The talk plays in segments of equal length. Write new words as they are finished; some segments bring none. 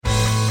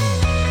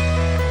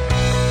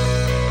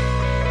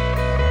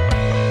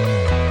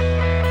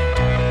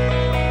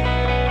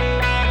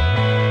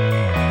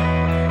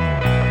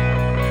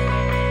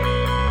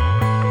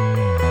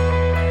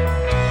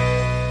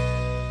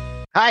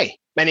Hi,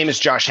 my name is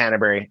Josh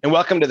Hannaberry, and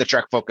welcome to the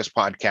Truck Focus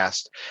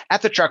Podcast.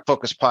 At the Truck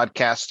Focus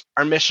Podcast,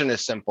 our mission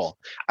is simple.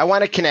 I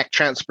want to connect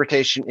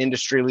transportation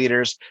industry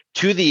leaders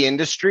to the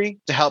industry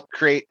to help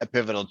create a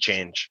pivotal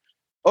change.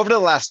 Over the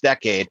last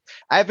decade,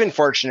 I've been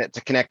fortunate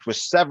to connect with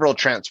several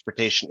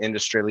transportation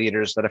industry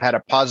leaders that have had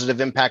a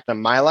positive impact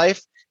on my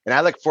life, and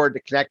I look forward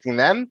to connecting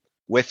them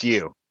with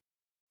you.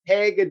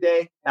 Hey, good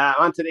day.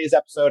 On today's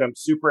episode, I'm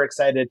super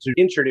excited to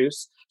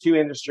introduce two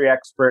industry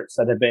experts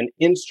that have been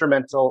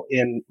instrumental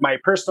in my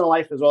personal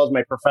life as well as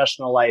my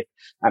professional life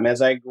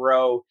as I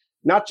grow,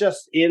 not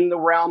just in the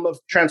realm of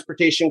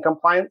transportation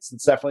compliance.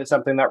 It's definitely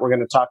something that we're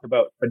going to talk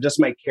about, but just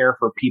my care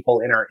for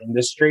people in our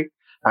industry.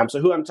 So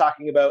who I'm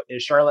talking about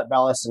is Charlotte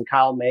Bellis and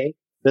Kyle May.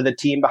 They're the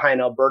team behind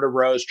Alberta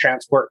Rose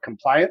Transport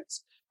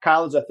Compliance.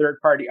 Kyle is a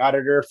third-party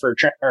auditor for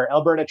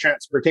Alberta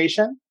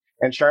Transportation,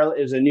 and Charlotte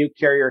is a new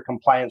carrier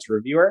compliance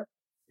reviewer.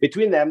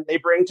 Between them, they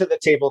bring to the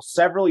table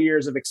several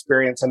years of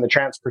experience in the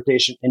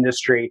transportation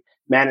industry,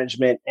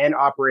 management and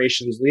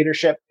operations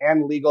leadership,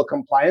 and legal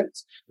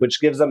compliance,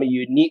 which gives them a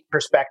unique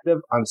perspective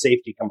on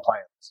safety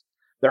compliance.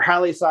 Their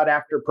highly sought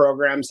after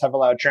programs have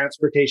allowed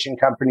transportation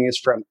companies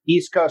from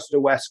East Coast to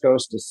West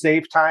Coast to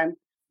save time,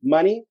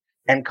 money,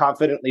 and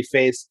confidently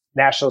face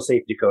national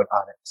safety code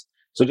audits.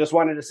 So just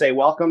wanted to say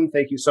welcome.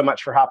 Thank you so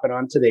much for hopping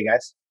on today,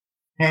 guys.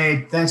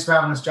 Hey, thanks for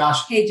having us,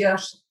 Josh. Hey,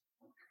 Josh.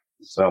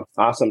 So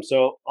awesome.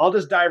 So I'll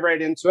just dive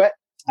right into it.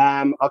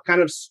 I'll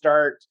kind of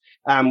start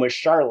with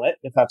Charlotte,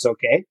 if that's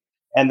okay.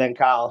 And then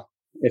Kyle,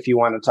 if you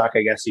want to talk,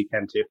 I guess you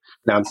can too.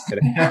 No, I'm just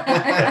kidding.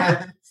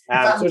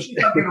 She's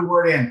not going to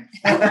word in.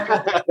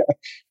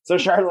 So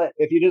Charlotte,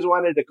 if you just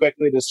wanted to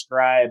quickly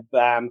describe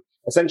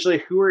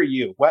essentially who are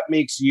you? What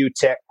makes you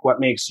tick? What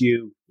makes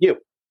you you?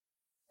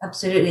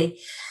 Absolutely.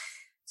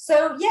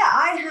 So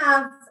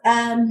I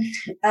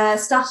have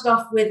started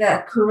off with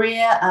a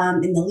career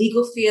in the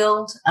legal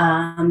field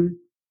and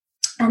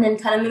then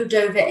kind of moved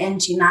over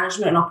into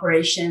management and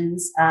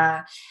operations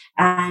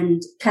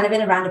and kind of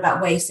in a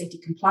roundabout way, safety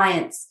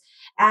compliance.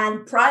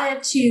 And prior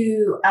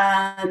to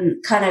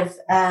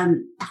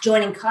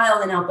joining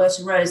Kyle in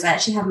Alberta Rose, I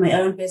actually have my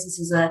own business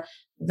as a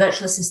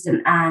virtual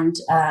assistant and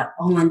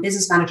online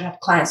business manager. I have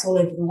clients all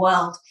over the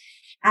world.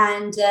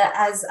 And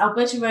as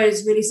Alberta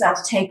Rose really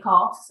started to take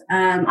off,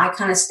 I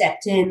kind of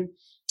stepped in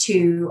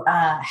to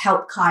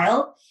help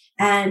Kyle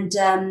and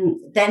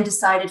then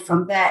decided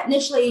from there.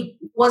 Initially,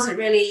 wasn't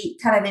really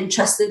kind of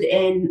interested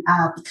in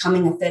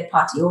becoming a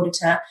third-party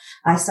auditor.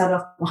 I started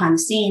off behind the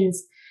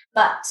scenes.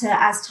 But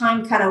as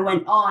time kind of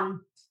went on,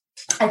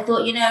 I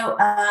thought,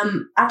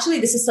 actually,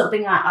 this is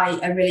something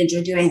I really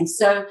enjoy doing.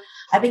 So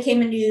I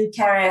became a new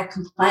carrier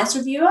compliance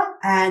reviewer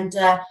and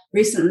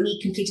recently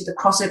completed the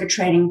crossover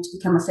training to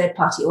become a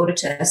third-party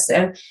auditor.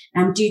 So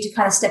I'm due to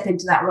kind of step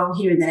into that role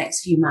here in the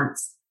next few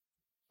months.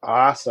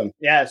 Awesome.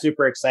 Yeah,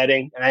 super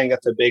exciting. And I think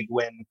that's a big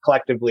win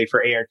collectively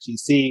for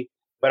ARTC,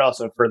 but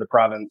also for the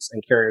province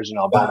and carriers in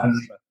Alberta.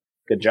 So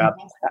good job.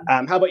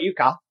 How about you,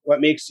 Kyle? What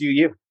makes you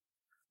you?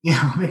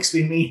 Yeah, what makes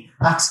me me?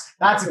 That's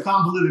a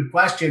convoluted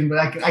question, but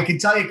I can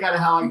tell you kind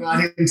of how I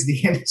got into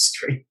the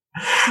industry.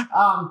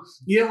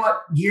 You know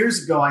what?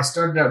 Years ago, I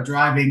started out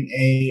driving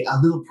a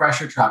little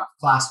pressure truck,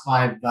 Class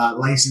 5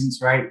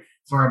 license, right,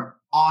 for an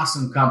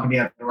awesome company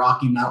at the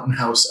Rocky Mountain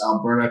House,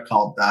 Alberta,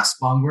 called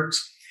Spongworks.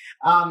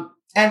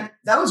 And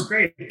that was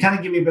great. It kind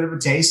of gave me a bit of a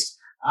taste.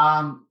 But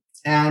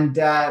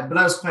I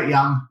was quite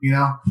young,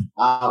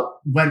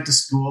 went to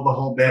school the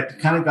whole bit,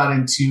 kind of got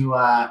into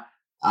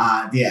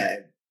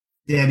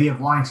the idea of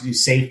wanting to do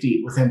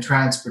safety within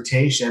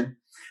transportation,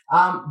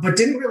 but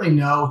didn't really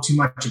know too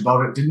much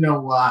about it. Didn't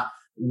know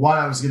what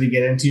I was going to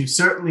get into.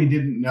 Certainly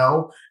didn't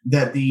know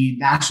that the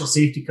National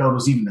Safety Code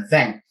was even a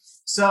thing.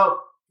 So,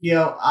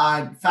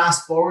 I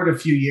fast forward a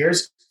few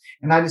years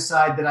and I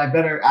decided that I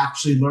better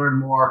actually learn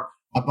more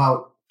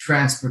about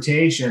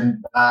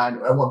transportation.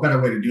 What better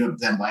way to do it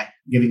than by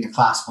giving a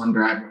Class 1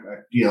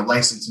 driver,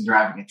 license and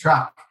driving a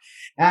truck.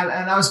 And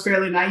I was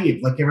fairly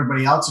naive, like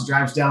everybody else who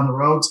drives down the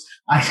roads.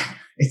 I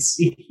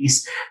see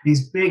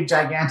these big,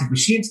 gigantic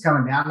machines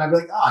coming down, and I'd be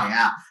like, oh,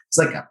 yeah, it's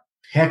like a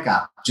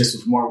pickup, just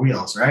with more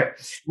wheels, right?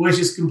 Which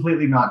is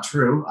completely not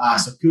true.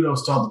 So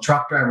kudos to all the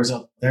truck drivers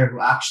out there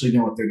who actually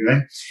know what they're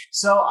doing.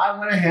 So I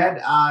went ahead,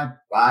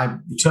 I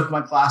took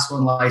my Class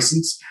 1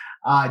 license.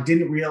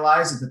 Didn't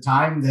realize at the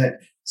time that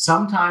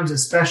sometimes,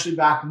 especially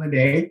back in the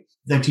day,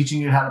 they're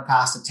teaching you how to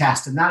pass a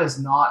test. And that is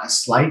not a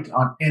slight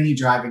on any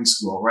driving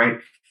school, right?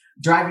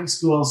 Driving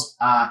schools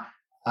are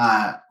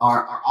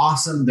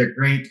awesome. They're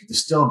great. They're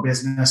still a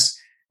business.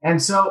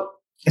 And so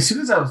as soon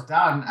as I was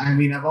done,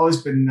 I've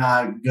always been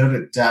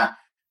good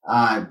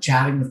at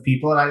chatting with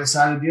people. And I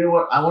decided, you know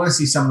what? I want to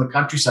see some of the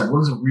countryside. What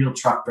does a real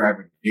truck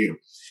driver do?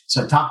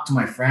 So I talked to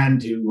my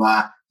friend who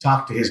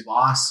talked to his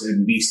boss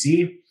in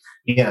BC.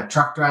 He had a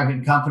truck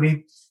driving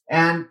company.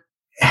 And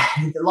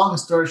the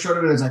longest story short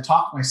of it is I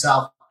talked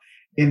myself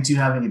into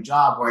having a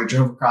job where I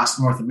drove across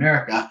North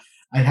America.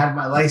 I had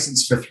my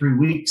license for 3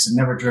 weeks and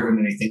never driven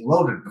anything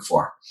loaded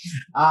before.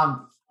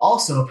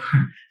 Also,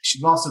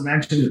 should also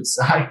mention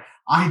that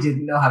I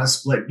didn't know how to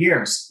split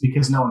gears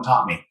because no one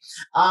taught me.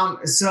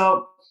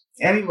 So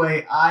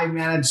anyway, I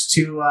managed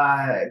to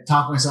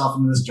talk myself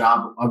into this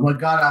job. I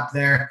got up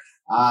there.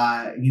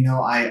 I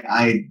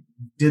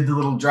did the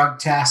little drug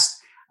test.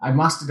 I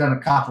must have done a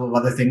couple of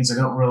other things. I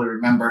don't really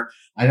remember.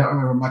 I don't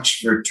remember much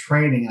for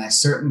training, and I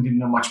certainly didn't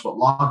know much about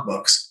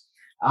logbooks.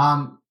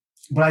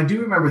 But I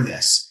do remember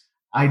this.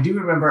 I do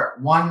remember,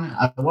 one,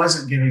 I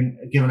wasn't given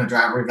a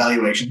driver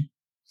evaluation,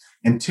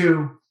 and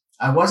two,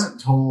 I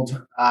wasn't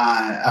told.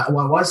 I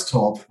was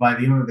told by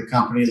the owner of the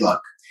company,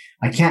 look,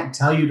 I can't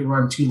tell you to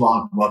run 2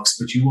 logbooks,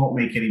 but you won't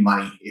make any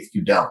money if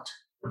you don't.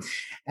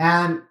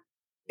 And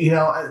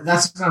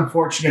that's an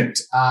unfortunate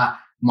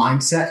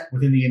mindset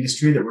within the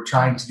industry that we're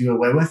trying to do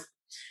away with.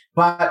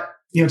 But,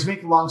 to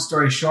make a long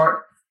story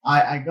short,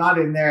 I got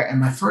in there, and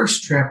my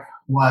first trip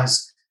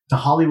was to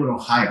Hollywood,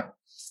 Ohio.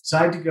 So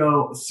I had to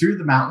go through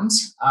the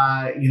mountains.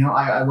 I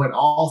went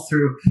all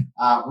through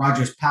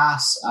Rogers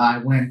Pass. I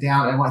went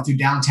through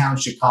downtown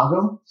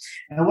Chicago.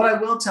 And what I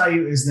will tell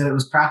you is that it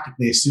was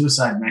practically a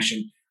suicide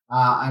mission.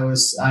 I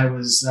was where I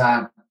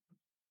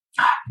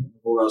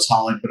was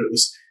hauling, but it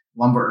was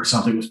lumber or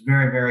something. It was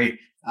very, very,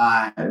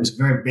 it was a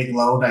very big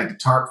load. I had to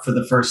tarp for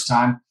the first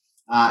time.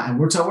 And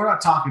we're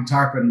not talking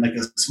tarping like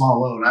a small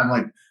load. I'm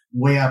like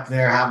way up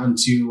there having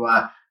to,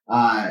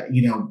 I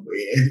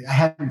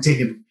hadn't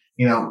taken,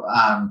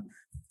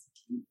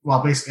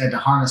 basically I had to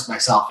harness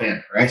myself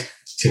in, right,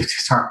 to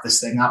tarp this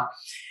thing up.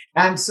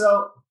 And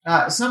so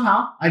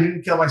somehow I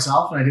didn't kill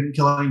myself and I didn't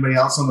kill anybody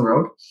else on the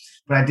road,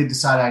 but I did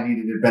decide I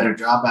needed a better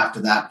job after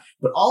that.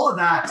 But all of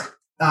that,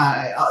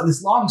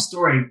 this long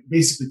story,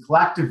 basically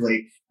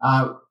collectively,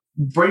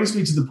 brings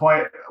me to the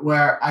point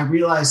where I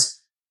realize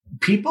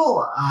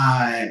people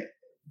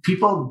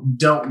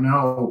don't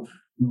know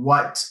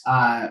what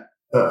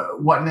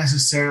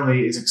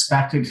necessarily is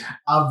expected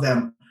of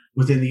them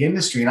within the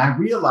industry. And I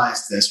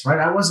realized this, right?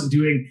 I wasn't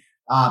doing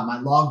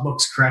my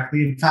logbooks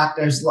correctly. In fact,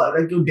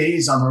 I'd go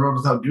days on the road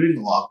without doing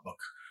the logbook.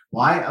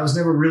 Why? I was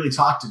never really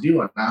taught to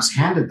do it. I was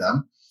handed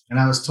them and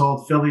I was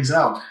told, fill these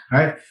out,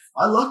 right?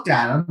 I looked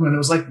at them and it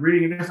was like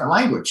reading a different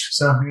language.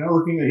 So,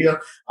 looking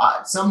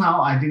at,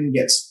 somehow I didn't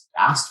get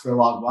asked for a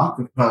logbook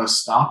if I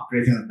was stopped or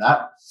anything like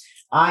that.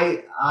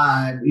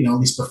 At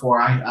least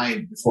before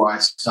I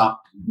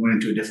stopped, went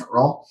into a different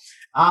role.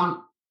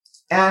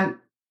 And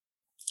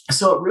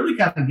so it really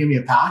kind of gave me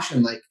a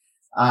passion. Like,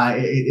 I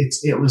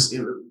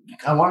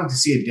wanted to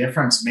see a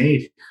difference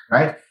made,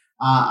 right?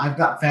 I've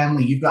got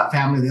family, you've got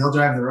family, they'll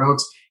drive the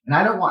roads. And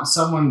I don't want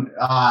someone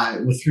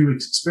with 3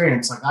 weeks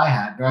experience like I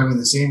had driving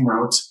the same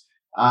roads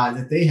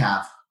that they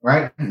have,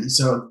 right? And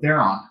so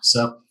they're on.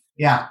 So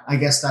yeah, I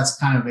guess that's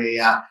kind of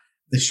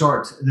the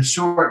short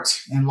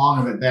and long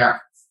of it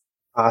there.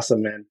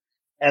 Awesome, man.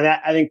 And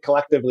that, I think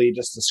collectively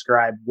just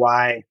described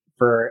why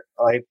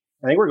I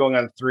think we're going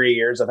on 3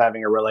 years of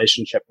having a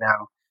relationship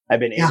now. I've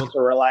been able to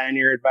rely on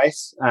your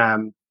advice,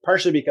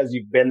 partially because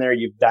you've been there,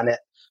 you've done it.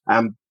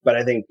 But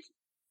I think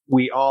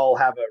we all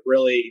have a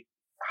really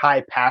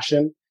high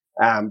passion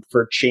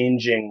for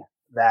changing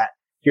that.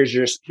 Here's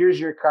your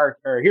car,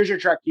 or here's your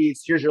truck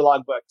keys, here's your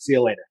logbook, see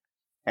you later.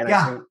 And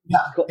yeah.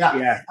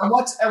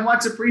 And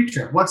what's a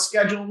pre-trip? What's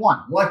Schedule 1?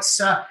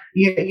 What's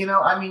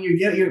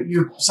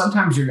you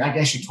sometimes I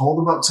guess you're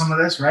told about some of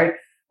this, right?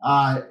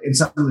 In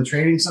some of the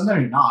training,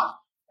 sometimes you're not,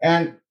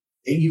 and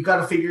you've got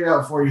to figure it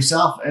out for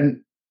yourself.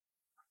 And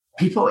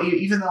people,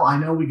 even though I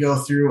know we go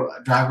through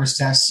driver's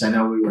tests, I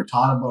know we were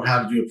taught about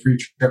how to do a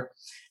pre-trip.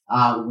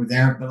 We're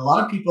there, but a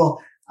lot of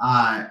people,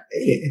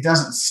 it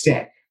doesn't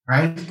stick,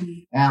 right?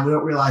 And we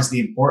don't realize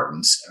the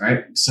importance,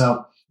 right?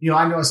 So.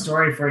 I know a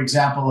story, for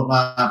example, of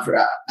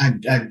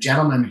a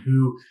gentleman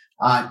who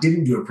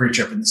didn't do a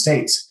pre-trip in the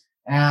States.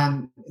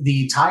 And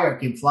the tire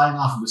came flying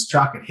off of his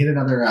truck and hit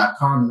another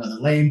car in another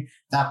lane.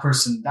 That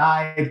person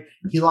died.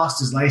 He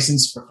lost his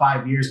license for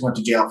 5 years, went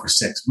to jail for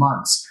 6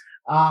 months.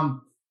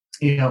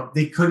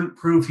 They couldn't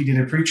prove he did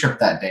a pre-trip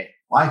that day.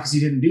 Why? Because he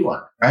didn't do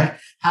one, right?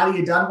 Had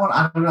he done one,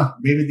 I don't know.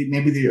 Maybe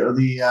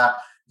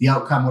the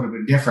outcome would have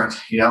been different.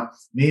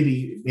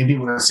 Maybe it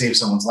would have saved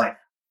someone's life.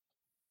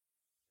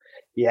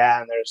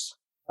 Yeah, and there's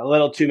a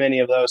little too many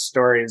of those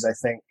stories, I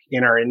think,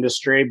 in our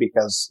industry,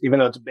 because even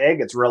though it's big,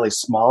 it's really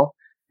small.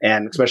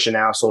 And especially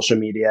now, social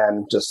media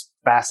and just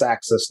fast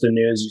access to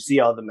news, you see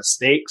all the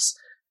mistakes.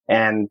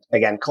 And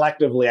again,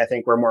 collectively, I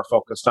think we're more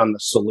focused on the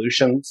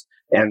solutions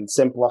and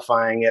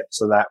simplifying it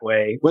so that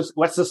way.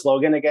 What's the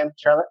slogan again,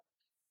 Charlotte?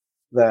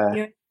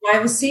 Your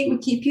driver's seat will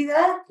keep you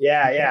there?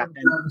 Yeah.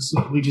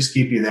 We just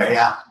keep you there,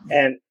 yeah.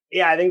 And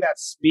yeah, I think that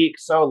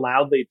speaks so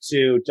loudly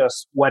to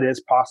just what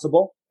is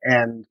possible.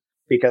 And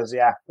because,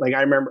 like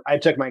I remember I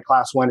took my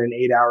class 1 in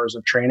 8 hours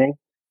of training,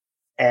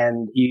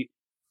 and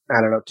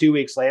 2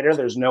 weeks later,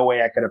 there's no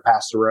way I could have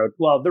passed the road.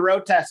 Well, the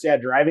road test,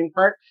 driving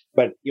part,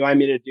 but you want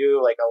me to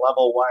do like a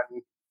level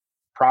 1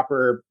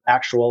 proper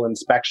actual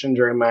inspection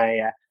during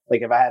my,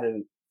 if I had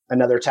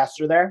another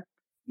tester there?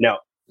 No,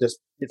 just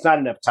it's not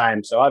enough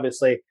time. So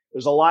obviously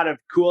there's a lot of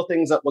cool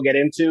things that we'll get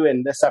into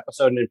in this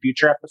episode and in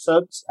future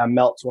episodes.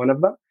 Melt's one of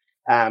them.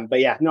 But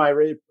yeah, no, I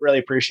really, really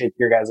appreciate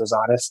your guys'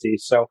 honesty.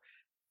 So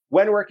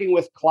when working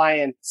with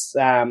clients,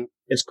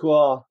 it's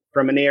cool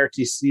from an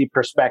ARTC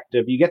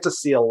perspective. You get to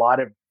see a lot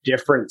of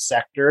different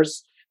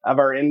sectors of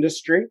our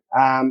industry.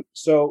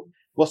 So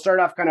we'll start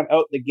off kind of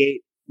out the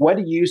gate. What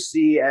do you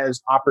see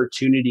as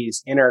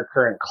opportunities in our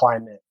current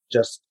climate?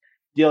 Just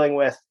dealing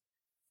with,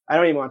 I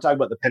don't even want to talk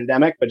about the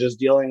pandemic, but just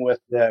dealing with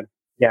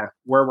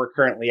where we're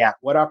currently at.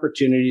 What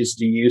opportunities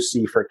do you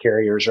see for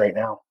carriers right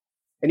now?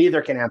 And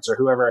either can answer,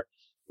 whoever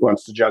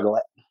wants to juggle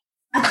it.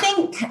 I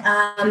think,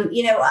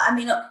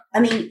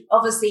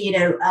 obviously,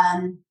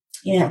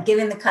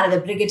 given the kind of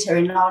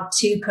obligatory nod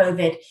to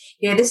COVID,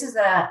 this is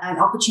an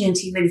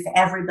opportunity really for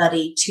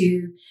everybody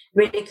to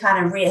really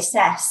kind of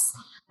reassess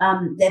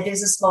their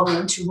business model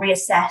and to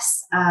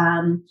reassess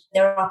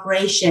their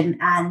operation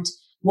and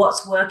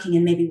what's working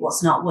and maybe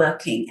what's not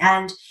working.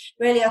 And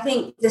really, I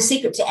think the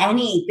secret to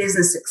any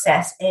business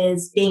success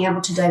is being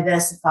able to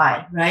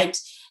diversify, right?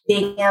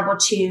 Being able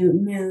to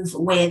move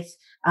with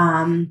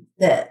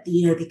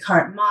the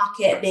current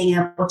market, being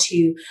able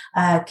to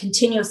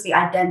continuously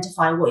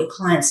identify what your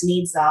clients'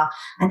 needs are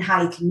and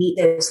how you can meet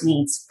those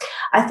needs.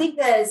 I think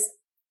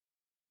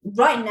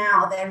right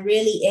now there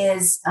really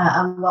is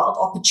a lot of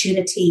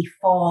opportunity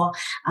for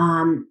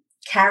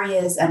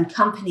carriers and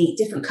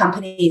different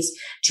companies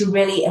to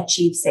really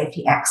achieve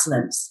safety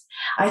excellence.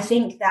 I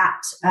think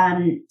that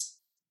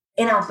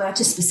in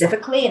Alberta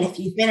specifically, and if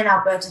you've been in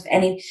Alberta for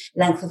any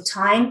length of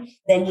time,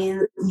 then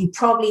you're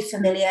probably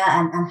familiar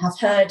and have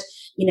heard,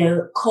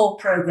 CORE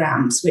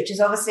programs, which is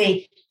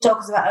obviously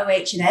talks about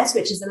OH&S,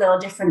 which is a little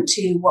different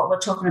to what we're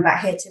talking about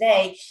here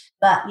today.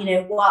 But,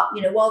 while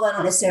they're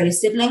not necessarily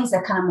siblings,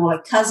 they're kind of more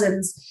like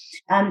cousins.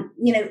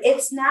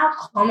 It's now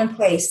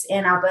commonplace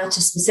in Alberta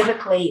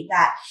specifically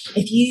that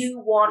if you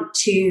want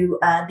to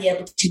be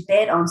able to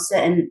bid on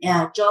certain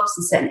jobs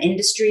in certain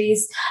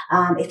industries,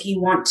 if you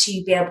want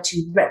to be able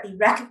to be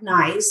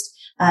recognized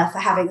for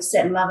having a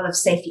certain level of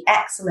safety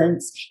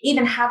excellence,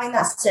 even having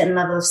that certain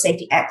level of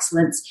safety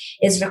excellence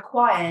is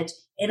required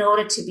in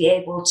order to be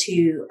able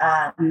to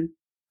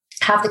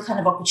have the kind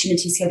of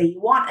opportunities here that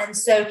you want. And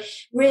so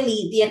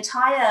really the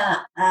entire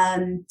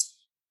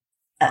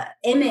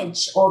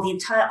image or the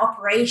entire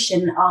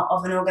operation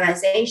of an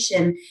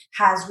organization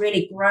has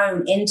really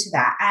grown into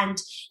that. And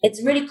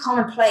it's really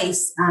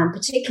commonplace,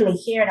 particularly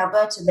here in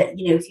Alberta, that,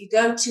 if you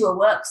go to a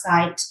work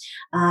site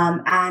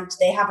and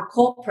they have a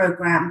CORE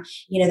program,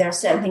 there are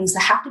certain things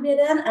that have to be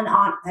done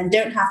and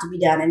don't have to be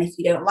done. And if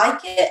you don't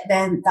like it,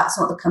 then that's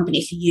not the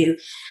company for you.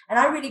 And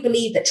I really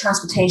believe that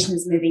transportation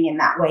is moving in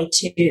that way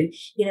too.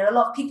 A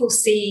lot of people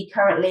see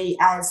currently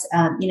as,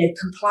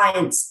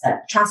 compliance,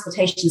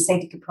 transportation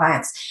safety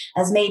compliance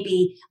as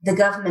maybe the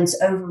government's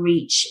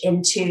overreach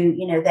into,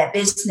 their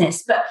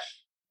business. But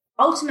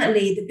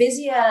ultimately, the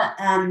busier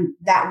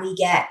that we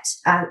get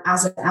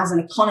as an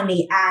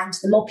economy and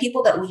the more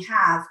people that we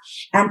have,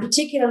 and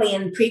particularly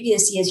in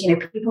previous years,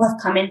 people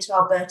have come into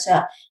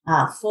Alberta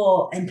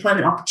for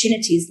employment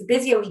opportunities. The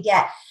busier we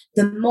get,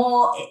 the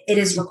more it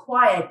is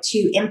required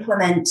to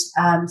implement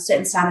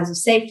certain standards of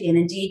safety. And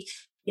indeed,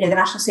 the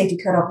National Safety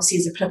Code obviously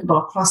is applicable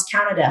across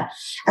Canada.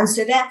 And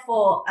so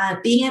therefore,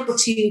 being able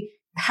to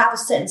have a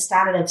certain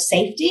standard of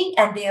safety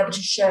and be able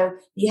to show that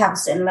you have a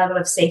certain level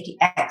of safety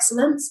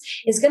excellence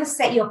is going to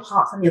set you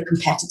apart from your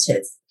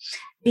competitors,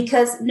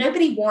 because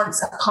nobody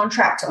wants a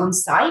contractor on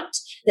site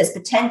that's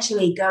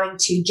potentially going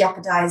to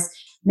jeopardize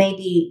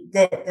maybe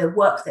the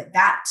work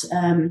that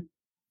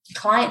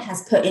client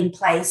has put in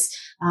place,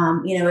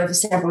 over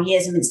several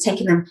years. I mean, it's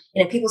taken them,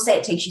 people say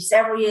it takes you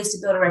several years to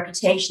build a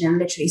reputation and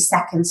literally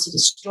seconds to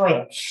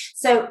destroy it.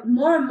 So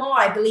more and more,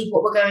 I believe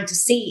what we're going to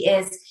see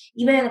is,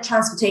 even in the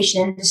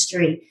transportation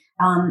industry,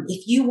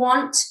 if you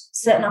want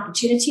certain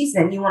opportunities,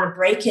 then you want to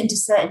break into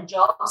certain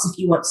jobs, if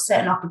you want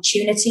certain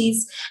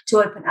opportunities to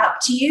open up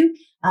to you,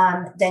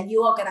 then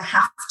you are going to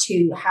have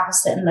a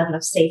certain level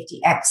of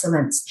safety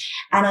excellence.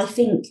 And I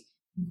think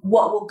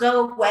what will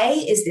go away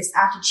is this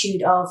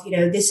attitude of,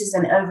 this is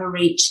an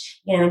overreach,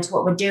 into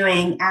what we're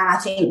doing. And I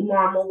think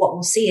more and more what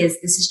we'll see is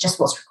this is just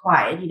what's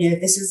required. If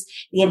this is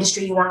the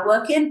industry you want to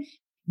work in,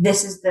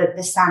 this is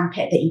the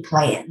sandpit that you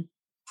play in.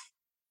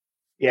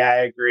 Yeah, I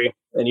agree.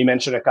 And you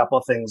mentioned a couple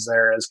of things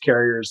there, as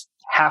carriers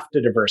have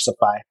to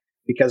diversify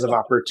because of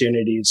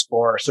opportunities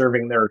for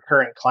serving their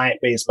current client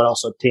base, but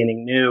also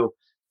obtaining new.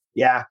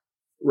 Yeah.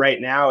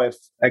 Right now, if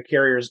a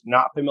carrier is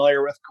not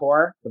familiar with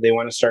CORE, but they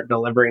want to start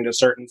delivering to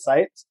certain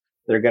sites,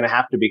 they're going to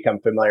have to become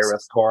familiar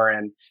with CORE.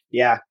 And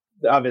yeah,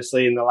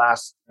 obviously in the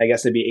last, I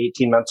guess it'd be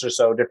 18 months or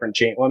so, different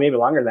change. Well, maybe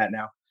longer than that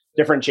now.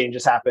 Different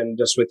changes happen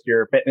just with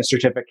your fitness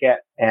certificate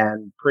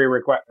and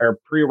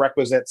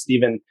prerequisites to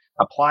even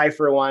apply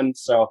for one.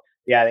 So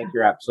yeah, I think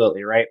you're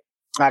absolutely right.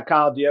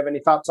 Kyle, do you have any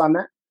thoughts on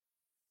that?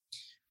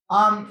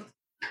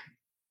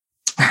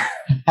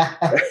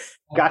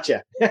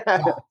 Gotcha.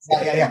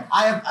 Yeah.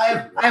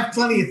 I have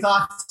plenty of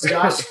thoughts,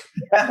 Josh.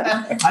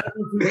 I don't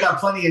know if we've got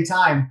plenty of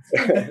time.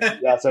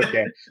 That's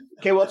okay.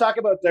 Okay, we'll talk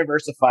about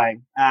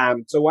diversifying.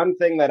 So one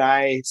thing that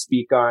I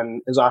speak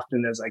on as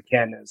often as I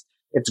can is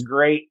it's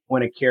great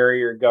when a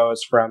carrier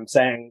goes from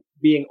saying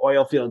being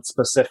oil field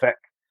specific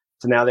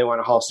to now they want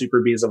to haul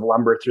super Bs of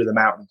lumber through the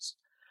mountains.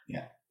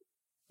 Yeah.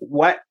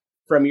 What,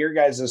 from your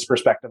guys'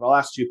 perspective, I'll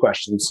ask two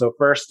questions. So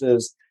first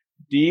is,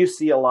 do you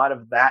see a lot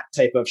of that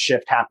type of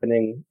shift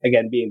happening,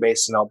 again, being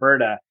based in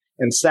Alberta?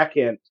 And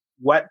second,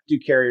 what do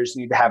carriers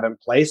need to have in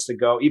place to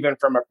go even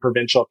from a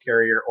provincial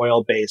carrier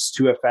oil base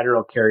to a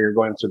federal carrier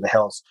going through the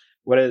hills?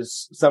 What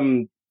is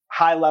some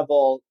high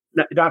level,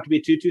 you don't have to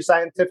be too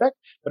scientific,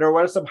 but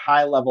what are some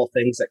high level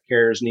things that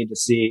carriers need to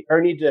see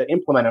or need to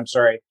implement,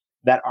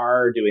 that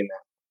are doing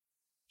that?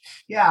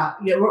 Yeah,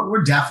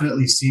 we're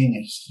definitely seeing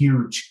a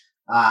huge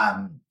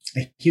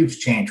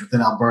change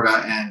within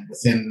Alberta and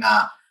within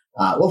the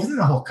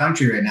whole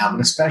country right now,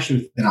 but especially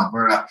within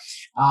Alberta.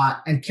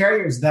 And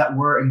carriers that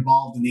were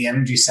involved in the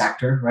energy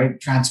sector, right,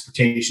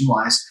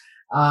 transportation-wise,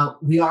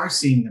 we are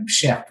seeing them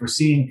shift. We're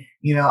seeing,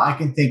 I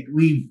can think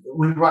we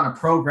run a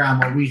program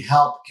where we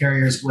help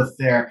carriers with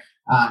their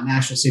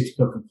National Safety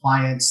Code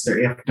compliance, their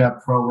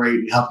IFTA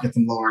prorate. We help get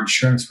them lower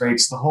insurance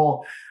rates, the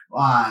whole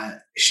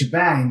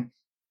shebang.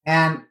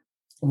 And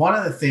one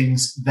of the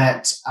things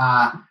that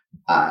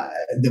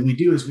we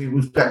do is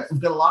we've got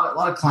a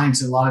lot of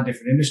clients in a lot of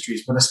different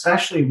industries, but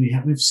especially we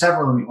have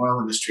several in the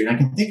oil industry. And I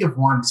can think of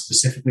one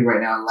specifically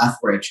right now in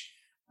Lethbridge,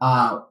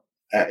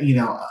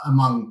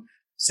 among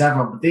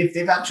several, but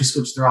they've actually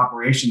switched their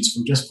operations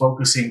from just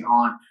focusing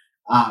on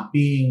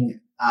being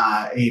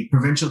a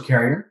provincial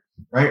carrier,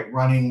 right,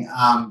 running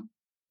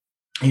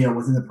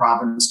within the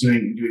province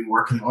doing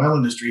work in the oil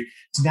industry,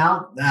 to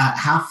now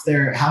half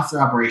their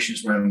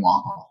operations running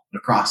long haul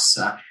across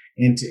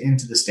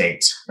into the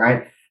States,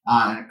 right,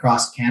 and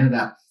across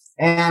Canada.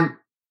 And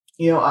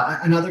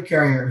another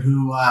carrier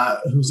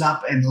who's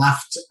up and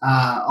left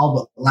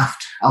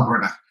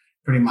Alberta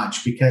pretty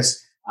much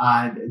because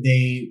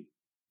they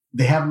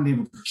haven't been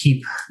able to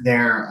keep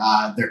their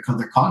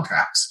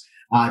contracts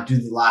due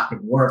to the lack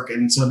of work.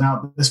 And so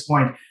now at this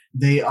point,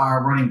 they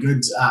are running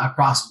goods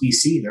across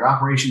BC. Their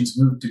operations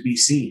moved to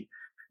BC,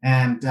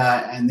 and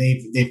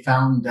they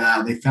found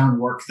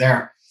work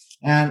there.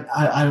 And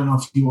I don't know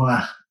if you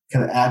want to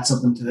kind of add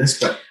something to this,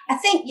 but I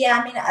think,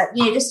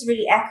 just to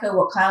really echo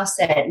what Kyle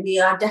said, we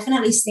are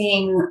definitely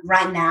seeing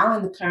right now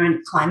in the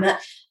current climate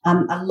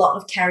a lot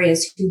of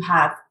carriers who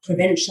have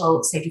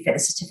provincial safety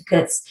fitness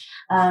certificates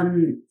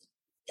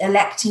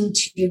electing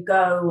to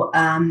go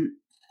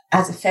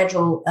as a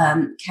federal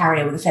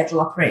carrier with a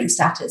federal operating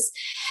status.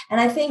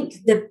 And I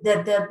think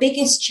the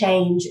biggest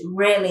change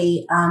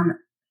really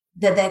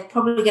that they're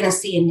probably going to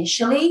see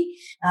initially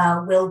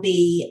will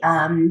be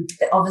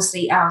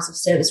obviously hours of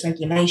service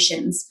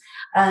regulations.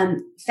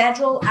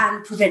 Federal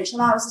and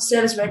provincial hours of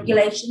service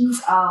regulations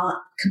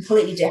are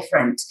completely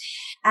different.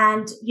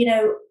 And,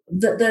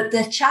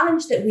 the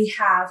challenge that we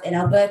have in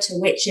Alberta,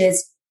 which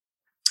is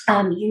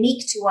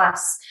unique to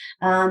us,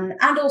 and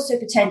also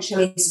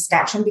potentially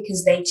Saskatchewan,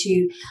 because they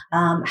too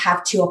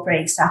have two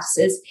operating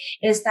statuses,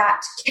 is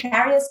that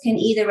carriers can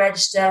either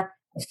register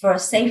for a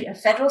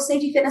federal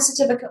safety fitness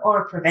certificate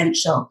or a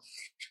provincial.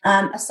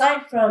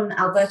 Aside from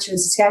Alberta and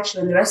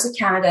Saskatchewan, the rest of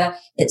Canada,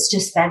 it's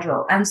just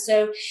federal. And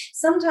so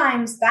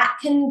sometimes that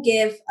can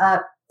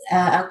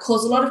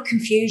cause a lot of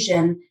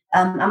confusion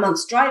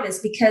amongst drivers,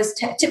 because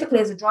typically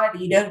as a driver,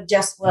 you don't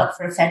just work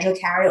for a federal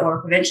carrier or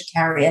a provincial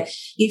carrier.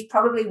 You've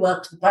probably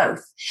worked for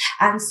both.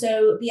 And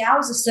so the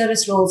hours of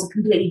service rules are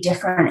completely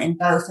different in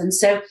both. And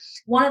so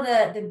one of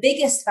the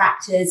biggest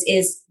factors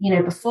is,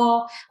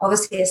 before,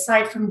 obviously,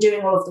 aside from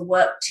doing all of the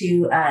work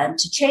to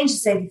change the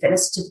safety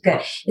fitness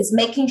certificate, is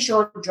making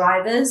sure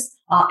drivers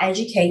are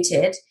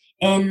educated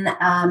in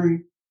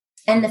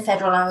the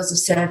federal hours of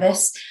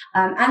service.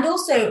 And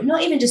also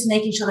not even just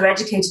making sure they're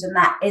educated in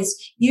that, is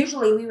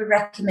usually we would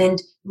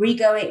recommend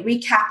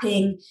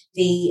recapping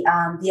the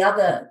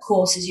other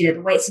courses, the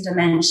weights and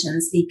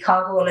dimensions, the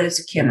cargo or load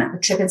securement, the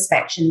trip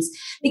inspections,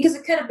 because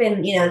it could have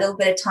been, a little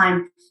bit of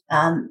time,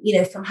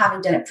 from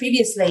having done it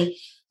previously.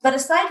 But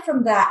aside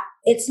from that,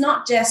 it's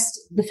not just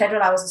the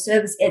federal hours of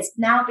service. It's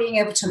now being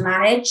able to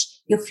manage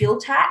your fuel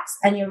tax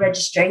and your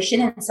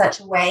registration in such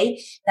a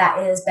way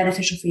that is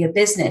beneficial for your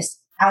business.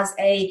 As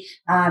an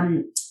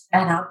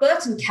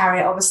Albertan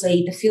carrier,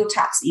 obviously the fuel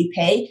tax that you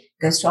pay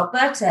goes to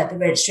Alberta. The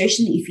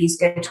registration fees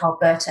go to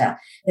Alberta.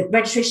 The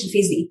registration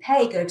fees that you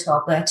pay go to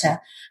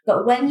Alberta.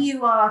 But when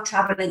you are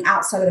traveling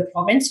outside of the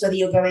province, whether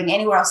you're going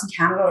anywhere else in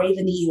Canada or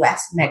even the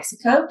US,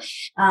 Mexico,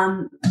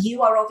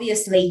 you are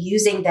obviously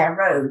using their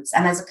roads.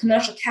 And as a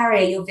commercial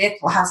carrier, your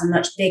vehicle has a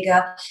much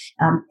bigger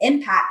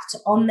impact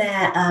on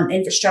their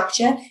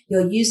infrastructure.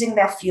 You're using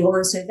their fuel.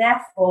 And so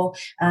therefore,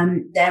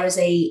 there is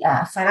a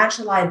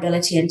financial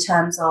liability in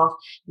terms of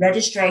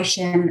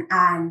registration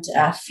and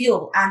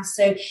fuel. And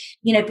so,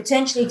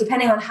 potentially,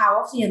 depending on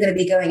how often you're going to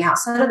be going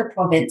outside of the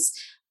province,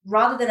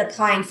 rather than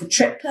applying for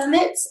trip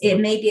permits, it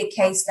may be a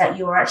case that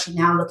you are actually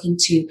now looking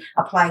to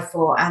apply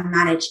for and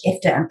manage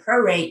IFTA and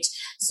prorate,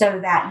 so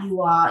that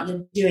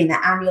you're doing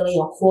that annually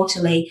or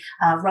quarterly,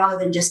 rather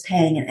than just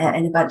paying in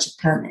a bunch of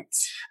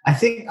permits. I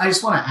think I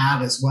just want to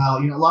add as well,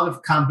 a lot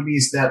of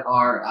companies that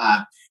are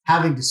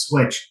having to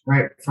switch,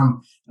 right,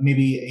 from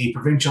maybe a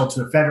provincial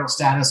to a federal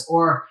status,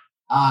 or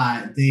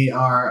they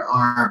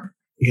are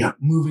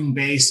moving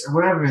base or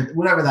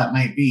whatever that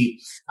might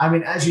be. I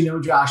mean, as you know,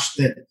 Josh,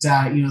 that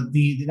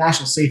the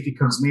National Safety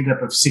Code is made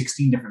up of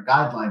 16 different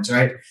guidelines,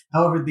 right?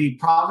 However, the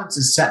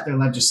provinces set their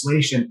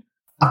legislation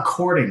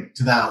according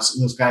to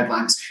those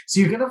guidelines.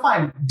 So you're going to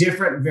find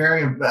different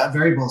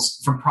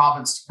variables from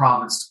province to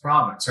province to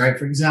province, right?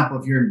 For example,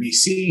 if you're in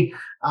BC,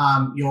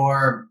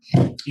 your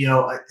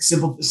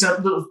simple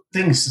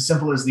things as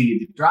simple as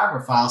the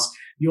driver files,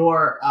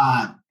 your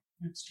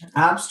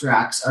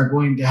abstracts are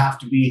going to have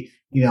to be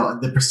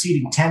the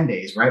preceding 10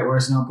 days, right?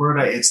 Whereas in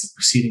Alberta, it's the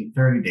preceding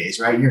 30 days,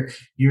 right?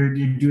 You're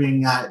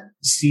doing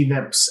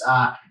CVIPs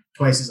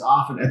twice as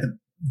often at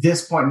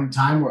this point in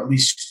time, or at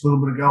least a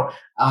little bit ago.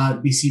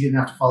 BC didn't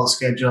have to follow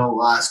Schedule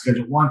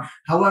 1.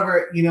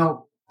 However, you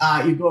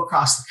go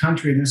across the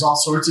country and there's all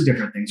sorts of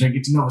different things. Right? You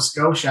get to Nova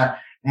Scotia,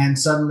 and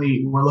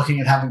suddenly we're looking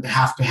at having to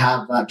have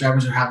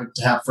drivers are having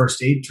to have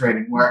first aid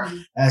training,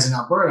 whereas in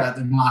Alberta,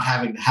 they're not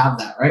having to have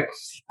that, right?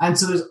 And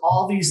so there's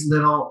all these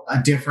little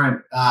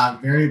different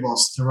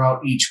variables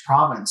throughout each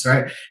province,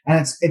 right?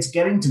 And it's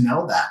getting to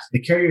know that.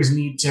 The carriers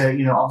need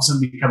to, all of a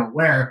sudden become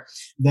aware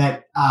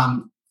that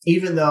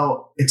even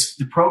though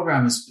the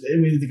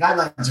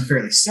guidelines are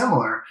fairly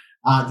similar,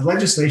 the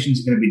legislation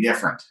is going to be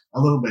different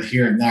a little bit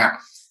here and there,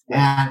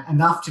 and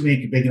enough to make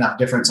a big enough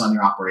difference on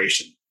your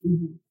operation.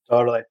 Mm-hmm.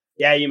 Totally.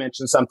 Yeah, you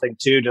mentioned something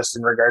too, just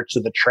in regards to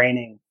the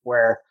training,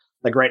 where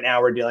like right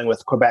now we're dealing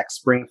with Quebec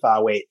spring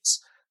thaw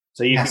weights.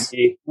 So you can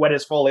see what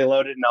is fully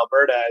loaded in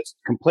Alberta is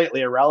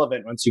completely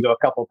irrelevant once you go a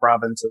couple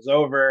provinces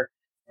over.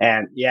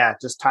 And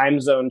just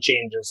time zone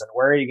changes, and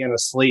where are you going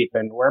to sleep,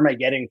 and where am I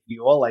getting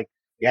fuel?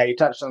 You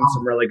touched on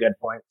some really good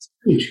points.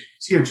 Huge.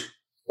 It's huge.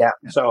 Yeah.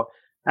 So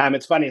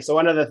it's funny. So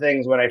one of the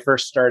things when I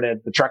first started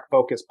the Truck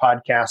Focus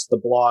podcast, the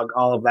blog,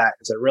 all of that,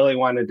 is I really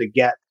wanted to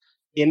get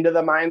into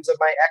the minds of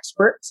my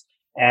experts.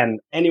 And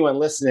anyone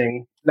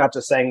listening, not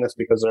just saying this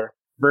because they're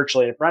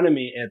virtually in front of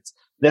me,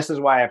 this is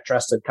why I've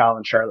trusted Kyle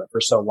and Charlotte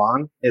for so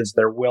long, is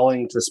they're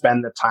willing to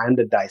spend the time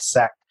to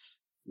dissect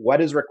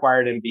what is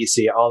required in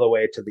BC all the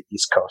way to the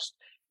East Coast.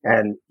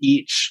 And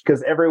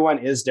because everyone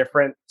is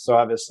different. So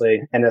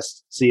obviously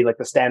NSC, like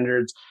the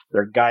standards,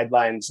 there are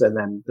guidelines, and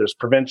then there's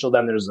provincial,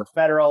 then there's the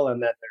federal,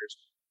 and then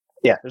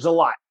there's a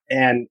lot.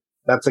 And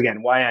that's,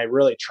 again, why I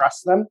really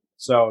trust them.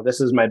 So this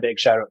is my big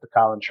shout out to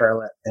Kyle and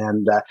Charlotte.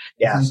 And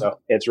so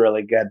it's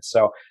really good.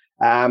 So,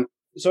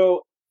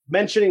 so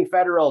mentioning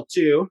federal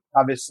too,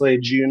 obviously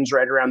June's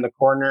right around the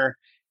corner.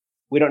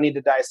 We don't need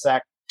to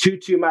dissect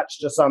too much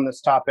just on this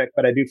topic,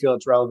 but I do feel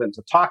it's relevant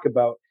to talk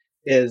about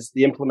is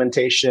the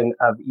implementation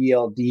of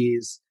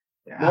ELDs.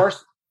 More.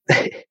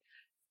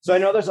 So I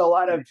know there's a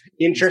lot of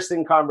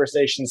interesting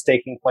conversations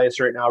taking place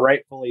right now,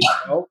 rightfully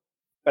so,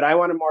 but I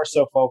want to more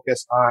so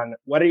focus on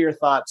what are your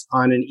thoughts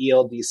on an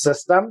ELD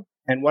system,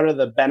 and what are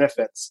the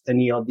benefits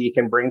an ELD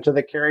can bring to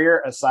the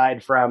carrier,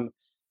 aside from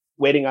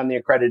waiting on the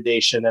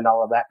accreditation and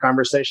all of that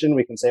conversation.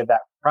 We can save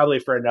that probably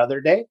for another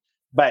day,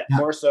 but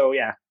more so,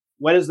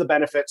 what is the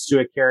benefits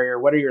to a carrier?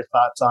 What are your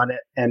thoughts on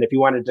it? And if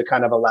you wanted to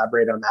kind of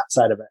elaborate on that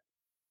side of it.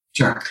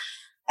 Sure.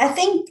 I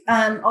think,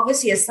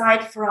 obviously,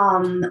 aside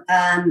from,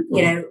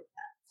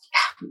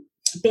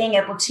 being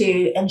able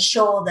to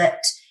ensure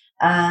that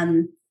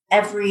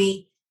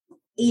every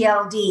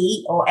ELD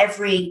or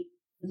every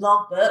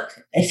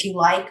logbook, if you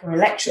like, or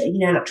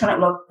electronic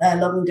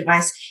logging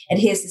device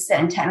adheres to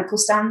certain technical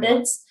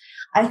standards,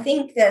 I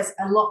think there's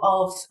a lot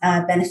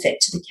of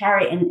benefit to the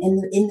carrier in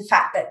the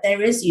fact that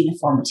there is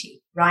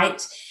uniformity,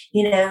 right?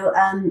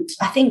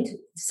 I think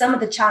some of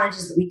the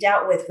challenges that we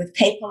dealt with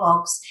paper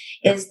logs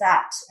is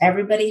that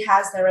everybody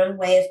has their own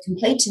way of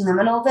completing them.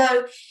 And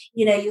although,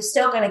 you're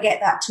still going to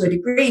get that to a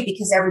degree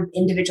because every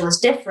individual is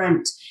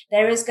different,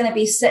 there is going to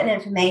be certain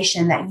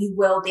information that you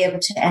will be able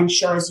to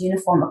ensure is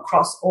uniform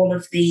across all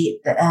of the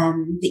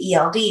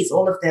ELDs,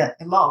 all of the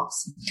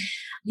logs.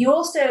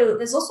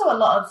 There's also a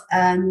lot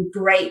of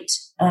great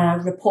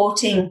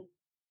reporting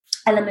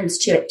elements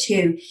to it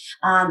too.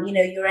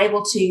 You're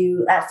able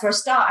to, for a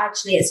start,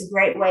 actually, it's a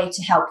great way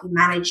to help you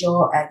manage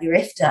your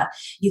IFTA.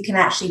 You can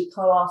actually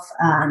pull off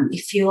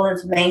fuel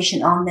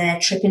information on there,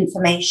 trip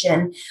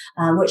information,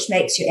 which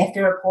makes your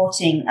IFTA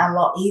reporting a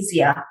lot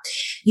easier.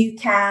 You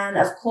can,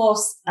 of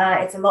course,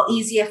 it's a lot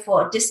easier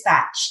for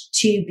dispatch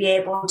to be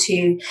able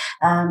to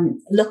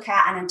look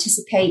at and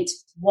anticipate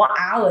what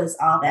hours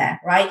are there,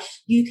 right?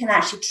 You can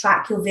actually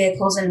track your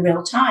vehicles in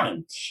real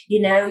time.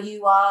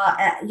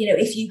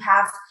 If you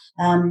have,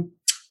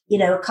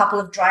 a couple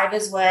of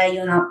drivers where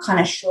you're not kind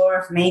of sure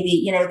if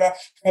maybe,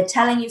 they're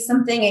telling you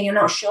something and you're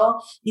not sure,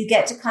 you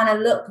get to kind of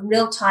look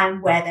real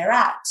time where they're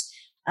at.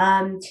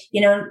 And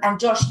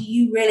Josh,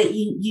 you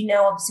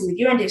obviously with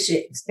your industry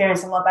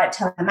experience a lot about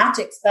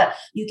telematics, but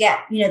you get,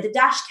 the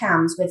dash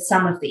cams with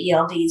some of the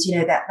ELDs,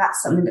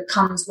 that's something that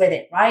comes with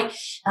it, right?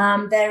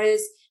 There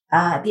is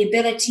the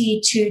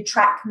ability to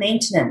track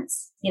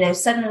maintenance.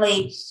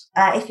 Suddenly,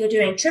 if you're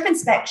doing trip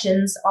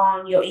inspections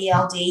on your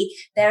ELD,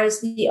 there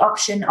is the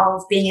option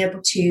of being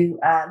able to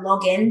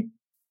log in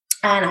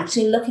and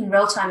actually look in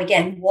real time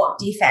again what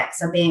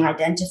defects are being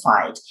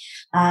identified,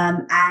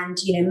 and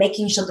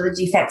making sure that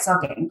the defects are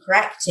getting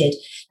corrected,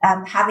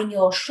 having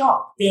your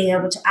shop being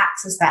able to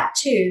access that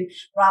too,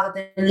 rather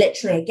than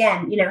literally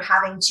again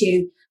having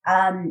to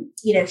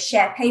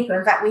share paper.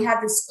 In fact, we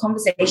had this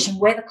conversation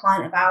with a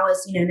client of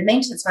ours. The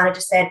maintenance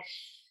manager said,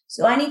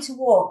 so I need to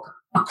walk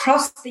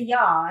across the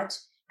yard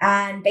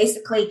and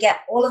basically get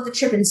all of the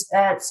trip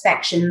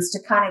inspections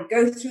to kind of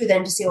go through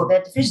them to see what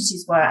their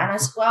deficiencies were. And I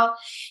said, well,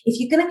 if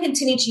you're going to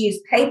continue to use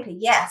paper,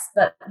 yes,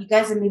 but you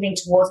guys are moving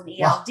towards an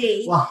ELD.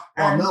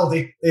 No,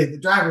 the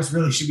drivers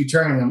really should be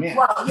turning them in.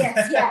 Well,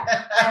 yes,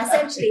 yeah,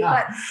 essentially.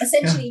 Yeah. But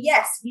essentially,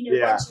 yes,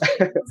 once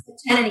you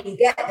tenant and you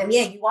get them,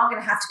 you are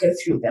going to have to go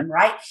through them,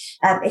 right?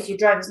 If your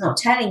driver's not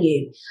telling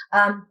you.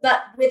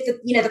 But with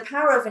the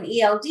power of an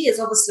ELD is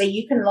obviously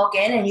you can log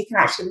in and you can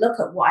actually look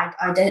at what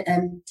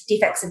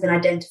defects have been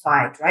identified.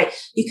 Right?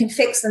 You can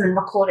fix them and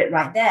record it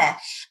right there.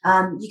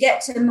 You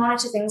get to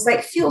monitor things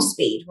like fuel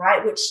speed,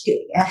 right? Which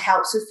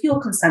helps with fuel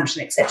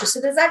consumption, etc.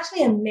 So there's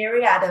actually a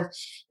myriad of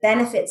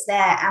benefits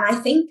there. And I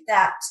think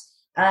that,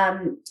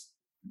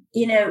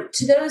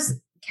 to those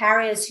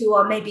carriers who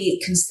are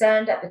maybe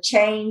concerned at the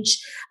change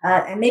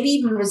and maybe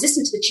even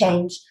resistant to the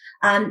change,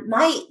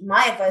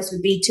 my advice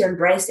would be to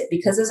embrace it,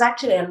 because there's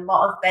actually a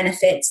lot of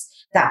benefits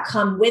that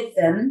come with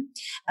them.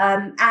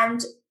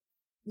 And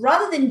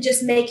rather than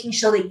just making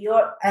sure that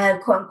you're,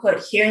 quote unquote,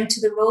 adhering to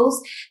the rules,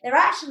 they're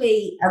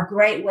actually a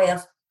great way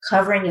of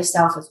covering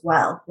yourself as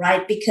well,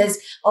 right? Because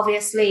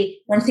obviously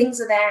when things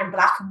are there in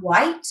black and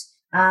white,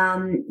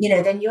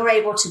 then you're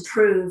able to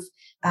prove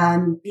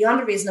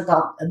beyond a reasonable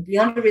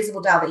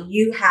doubt that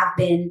you have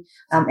been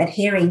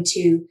adhering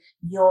to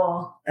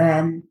your,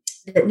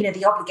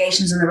 the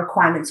obligations and the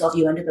requirements of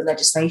you under the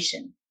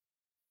legislation.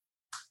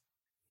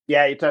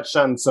 Yeah, you touched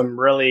on some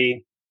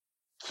really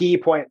key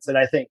points that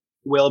I think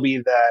will be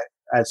the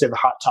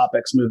hot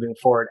topics moving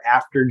forward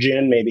after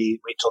June, maybe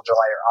wait till July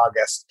or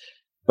August.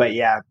 But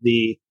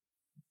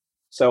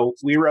so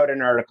we wrote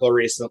an article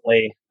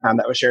recently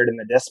that was shared in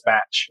the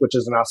Dispatch, which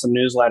is an awesome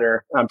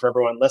newsletter for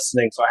everyone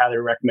listening. So I highly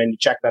recommend you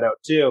check that out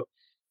too.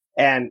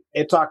 And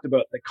it talked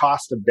about the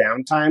cost of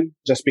downtime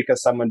just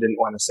because someone didn't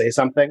want to say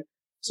something.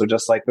 So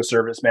just like the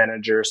service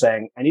manager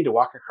saying, I need to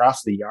walk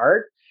across the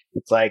yard.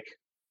 It's like,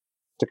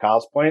 to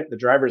Kyle's point, the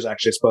driver's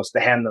actually supposed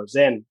to hand those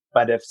in.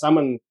 But if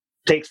someone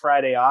takes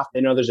Friday off,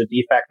 they know there's a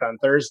defect on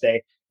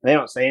Thursday, and they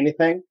don't say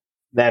anything,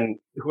 then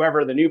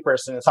whoever the new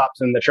person is hops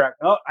in the truck.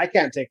 Oh, I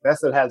can't take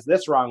this. It has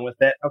this wrong with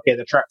it. Okay,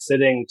 the truck's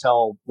sitting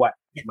till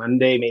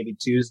Monday, maybe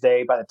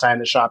Tuesday by the time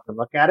the shop can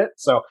look at it.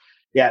 So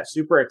it's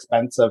super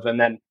expensive. And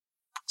then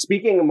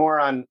speaking more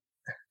on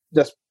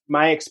just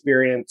my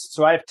experience,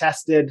 so I've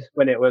tested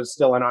when it was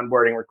still an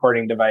onboarding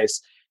recording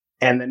device,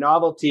 and the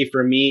novelty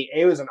for me,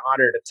 it was an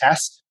honor to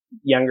test.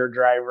 Younger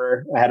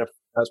driver, I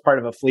was part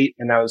of a fleet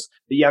and I was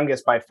the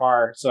youngest by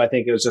far. So I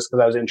think it was just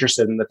because I was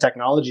interested in the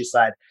technology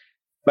side,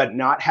 but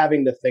not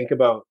having to think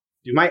about,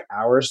 do my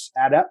hours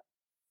add up?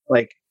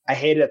 Like I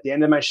hated at the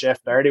end of my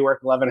shift, I already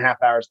worked 11 and a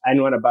half hours. I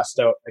didn't want to bust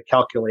out a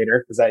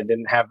calculator because I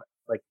didn't have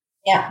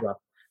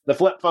the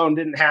flip phone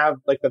didn't have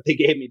that they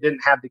gave me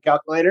didn't have the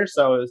calculator.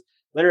 So it was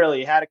literally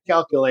you had a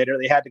calculator.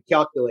 They had to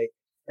calculate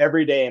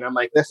every day. And I'm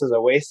like, this is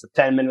a waste of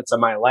 10 minutes of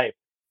my life.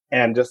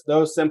 And just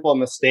those simple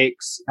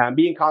mistakes,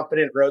 being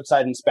confident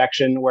roadside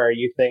inspection where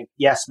you think,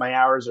 yes, my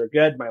hours are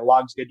good, my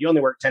log's good. You only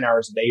work 10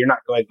 hours a day. You're not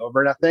going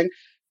over nothing.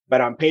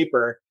 But on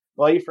paper,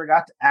 you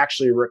forgot to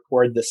actually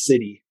record the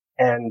city.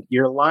 And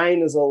your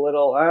line is a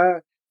little,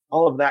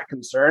 all of that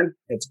concern,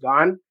 it's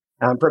gone.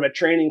 From a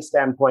training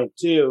standpoint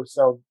too.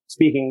 So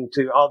speaking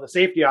to all the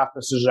safety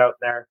officers out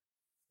there,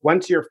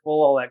 once you're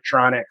full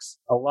electronics,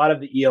 a lot of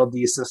the ELD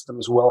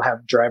systems will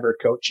have driver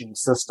coaching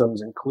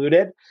systems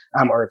included,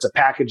 or it's a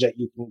package that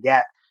you can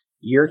get.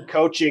 You're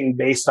coaching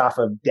based off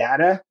of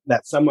data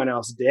that someone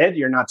else did.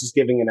 You're not just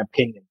giving an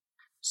opinion.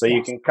 So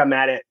you can come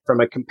at it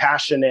from a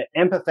compassionate,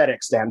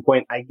 empathetic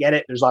standpoint. I get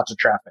it. There's lots of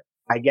traffic.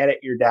 I get it.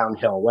 You're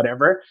downhill,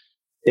 whatever.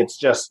 It's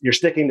just, you're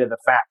sticking to the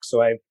facts.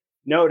 So I've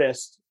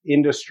noticed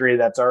industry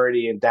that's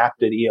already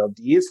adapted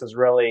ELDs has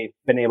really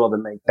been able to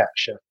make that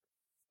shift.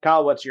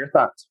 Kyle, what's your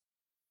thoughts?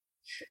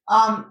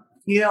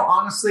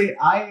 Honestly,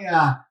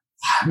 I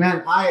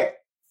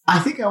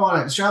think I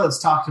want to. Charlotte's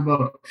talked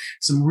about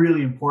some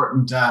really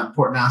important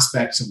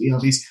aspects of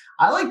ELDs.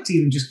 I like to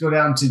even just go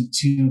down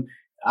to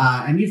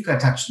and you've got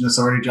touched on this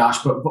already,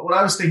 Josh. But what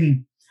I was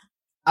thinking,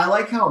 I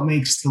like how it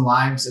makes the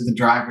lives of the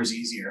drivers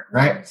easier.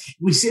 Right?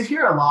 We sit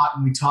here a lot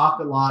and we talk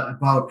a lot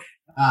about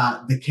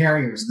the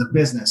carriers, the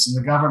business, and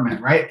the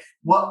government, right?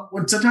 What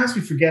sometimes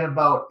we forget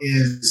about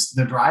is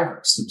the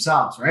drivers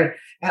themselves, right?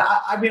 And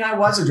I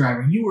was a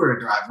driver. You were a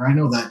driver. I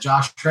know that,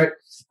 Josh, right?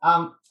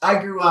 I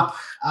grew up,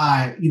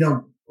 at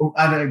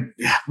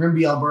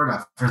Rimbey,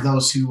 Alberta. For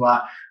those who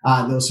are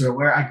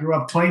aware, I grew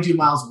up 22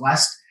 miles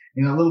west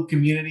in a little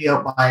community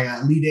out by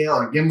Leedale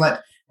or Gimlet,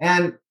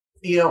 and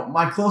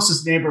my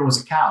closest neighbor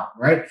was a cow,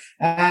 right?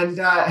 And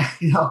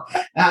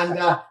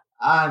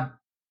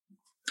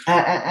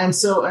And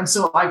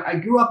so I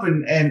grew up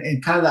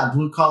in kind of that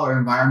blue collar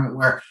environment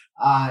where,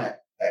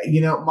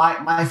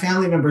 my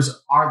family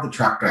members are the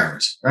truck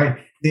drivers, right?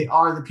 They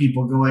are the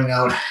people going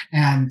out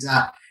and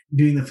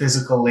doing the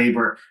physical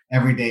labor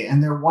every day,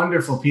 and they're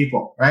wonderful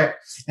people, right?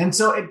 And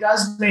so it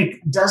does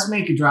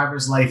make a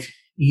driver's life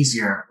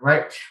easier,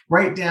 right?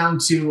 Right down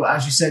to,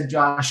 as you said,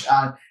 Josh,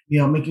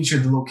 making sure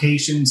the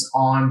locations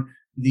on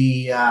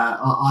the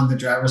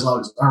driver's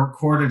logs are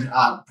recorded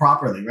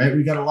properly, right?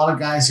 We got a lot of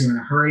guys who are in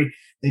a hurry.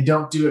 They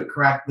don't do it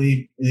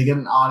correctly. They get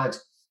an audit.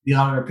 The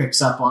auditor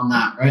picks up on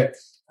that, right?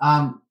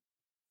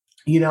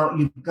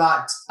 You've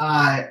got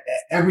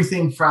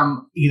everything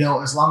from,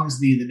 as long as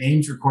the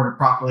name's recorded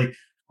properly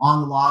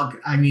on the log.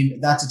 I mean,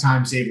 that's a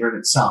time saver in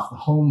itself. The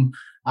home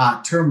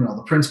terminal,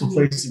 the principal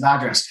place of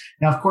address.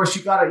 Now, of course,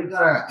 you gotta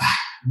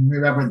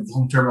remember the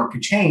home terminal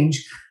could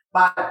change,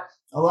 but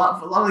a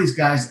lot of these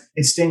guys,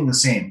 it's staying the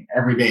same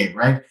every day,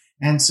 right?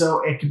 And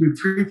so it can be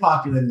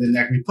pre-populated in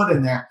there, can be put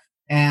in there,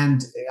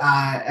 and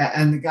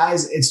the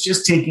guys, it's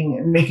just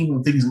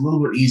making things a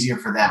little bit easier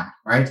for them,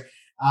 right?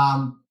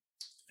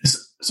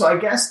 So I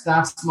guess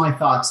that's my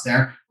thoughts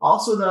there.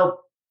 Also, though,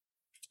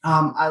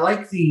 I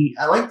like the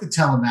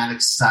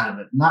telematics side of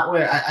it. And that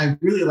way, I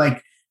really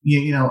like,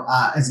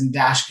 as in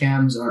dash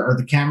cams or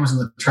the cameras on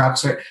the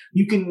trucks, right?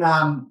 You can,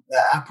 a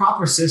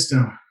proper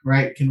system,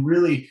 right, can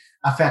really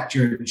affect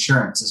your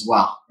insurance as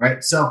well,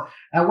 right? So,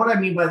 and what I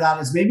mean by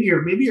that is maybe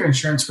your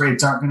insurance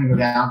rates aren't going to go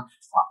down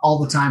all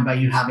the time by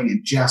you having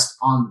it just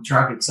on the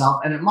truck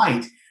itself, and it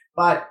might,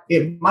 but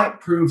it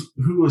might prove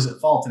who was at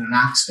fault in an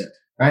accident,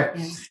 right?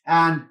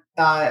 Yeah.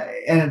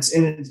 And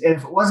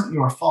if it wasn't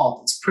your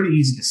fault, it's pretty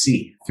easy to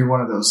see through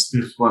one of those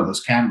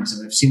cameras,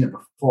 and I've seen it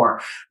before,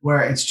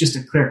 where it's just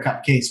a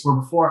clear-cut case. Where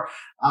before,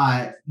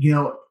 it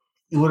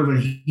would have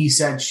been he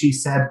said, she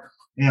said,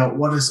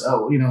 what's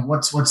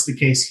the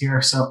case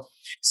here? So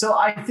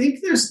I think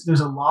there's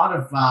a lot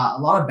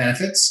of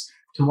benefits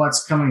to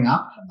what's coming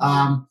up,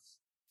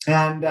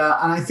 and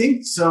I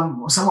think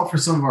somewhat for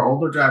some of our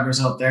older drivers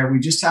out there, we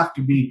just have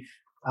to be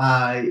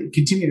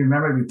continue to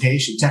remember to be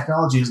patient.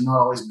 Technology has not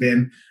always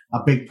been a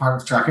big part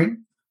of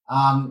trucking.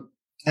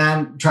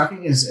 And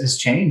trucking has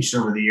changed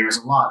over the years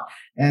a lot.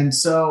 And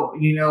so,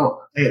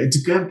 it's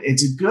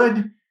a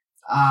good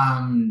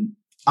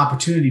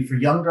opportunity for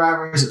young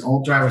drivers and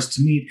old drivers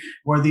to meet,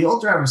 where the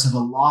old drivers have a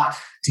lot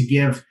to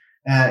give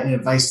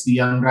advice to the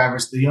young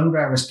drivers. The young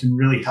drivers can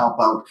really help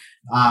out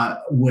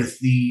with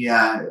the,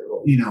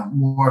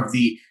 more of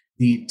the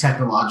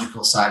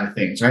technological side of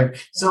things, right?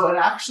 So it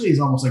actually is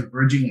almost like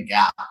bridging a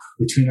gap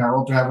between our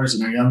old drivers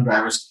and our young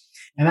drivers,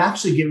 and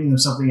actually giving them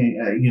something,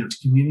 to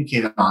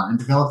communicate on and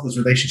develop those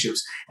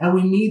relationships. And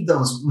we need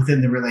those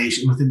within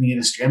the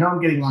industry. I know I'm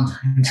getting on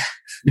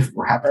if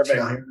we're happy to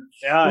here.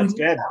 Yeah, it's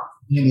good.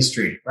 The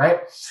industry, right?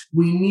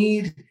 We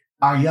need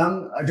our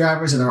young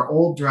drivers and our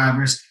old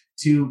drivers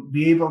to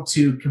be able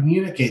to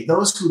communicate.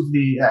 Those who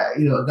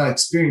got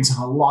experience have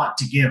a lot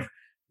to give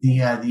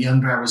the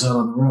young drivers out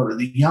on the road.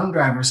 The young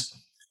drivers,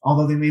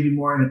 although they may be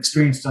more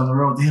inexperienced on the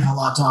road, they have a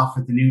lot to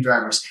offer the new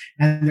drivers.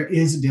 And there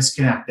is a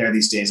disconnect there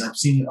these days. I've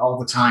seen it all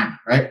the time,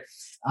 right?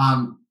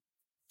 I'm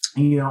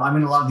in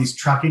a lot of these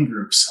trucking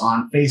groups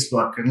on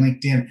Facebook and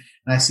LinkedIn, and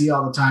I see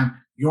all the time,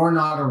 you're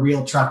not a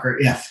real trucker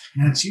if.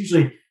 And it's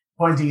usually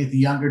pointing at the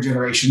younger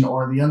generation,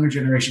 or the younger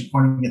generation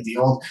pointing at the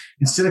old,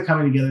 instead of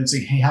coming together and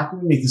saying, hey, how can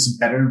we make this a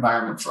better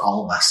environment for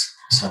all of us?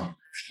 So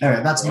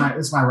anyway, that's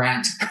my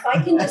rant. If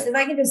I can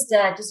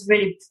just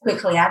really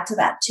quickly add to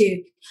that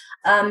too.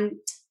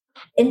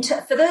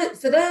 For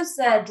those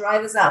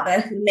drivers out there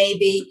who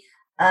maybe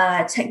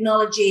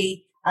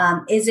technology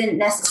isn't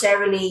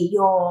necessarily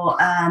your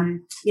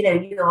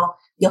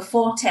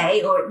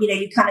forte, or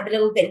you're kind of a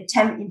little bit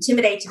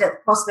intimidated at the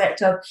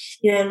prospect of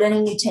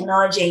learning new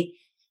technology,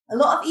 a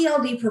lot of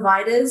ELD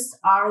providers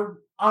are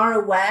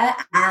aware,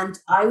 and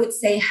I would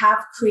say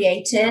have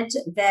created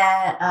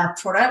their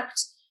product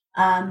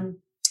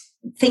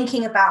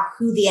thinking about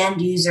who the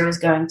end user is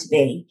going to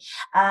be.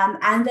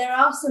 And there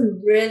are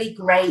some really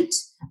great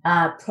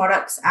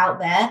products out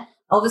there.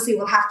 Obviously,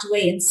 we'll have to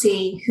wait and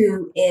see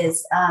who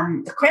is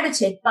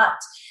accredited, but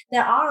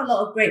there are a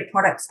lot of great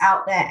products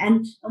out there.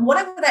 And what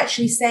I would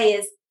actually say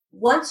is,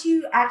 once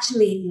you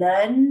actually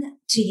learn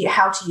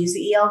how to use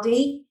the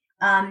ELD,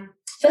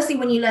 firstly,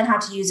 when you learn how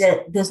to use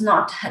it, there's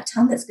not a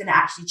ton that's going to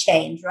actually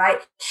change,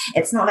 right?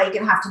 It's not like you're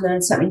going to have to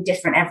learn something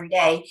different every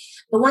day.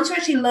 But once you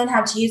actually learn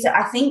how to use it,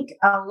 I think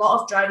a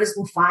lot of drivers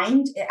will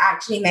find it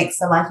actually makes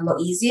their life a lot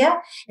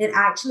easier.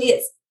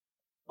 It's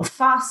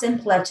far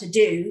simpler to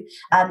do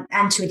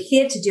and to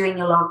adhere to doing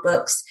your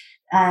logbooks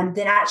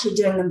than actually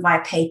doing them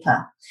via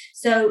paper.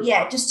 So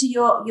yeah, just to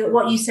your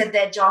what you said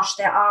there, Josh,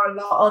 there are a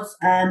lot of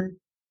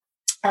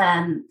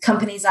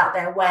companies out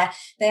there where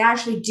they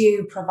actually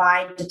do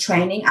provide the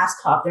training as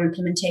part of their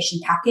implementation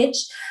package,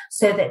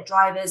 so that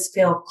drivers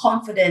feel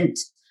confident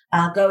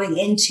going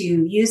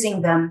into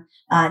using them,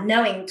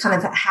 knowing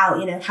kind of how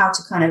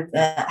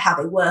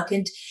they work.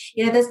 And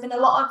there's been a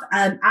lot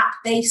of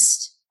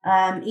app-based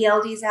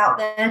ELDs out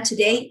there to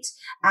date.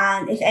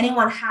 And if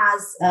anyone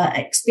has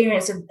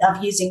experience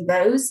of using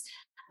those,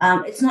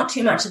 it's not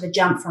too much of a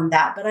jump from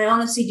that. But I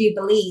honestly do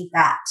believe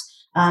that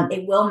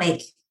it will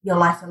make your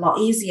life a lot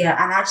easier,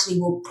 and actually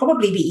will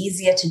probably be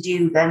easier to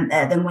do than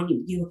when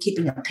you were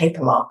keeping a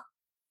paper log.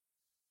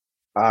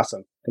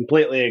 Awesome.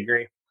 Completely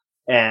agree.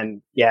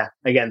 And yeah,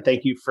 again,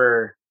 thank you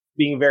for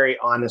being very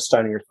honest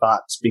on your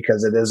thoughts,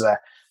 because it is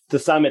to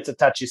some, it's a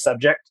touchy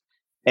subject.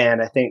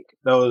 And I think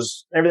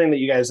everything that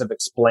you guys have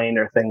explained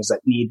are things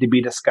that need to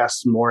be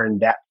discussed more in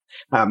depth,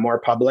 more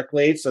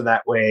publicly. So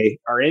that way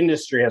our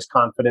industry has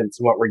confidence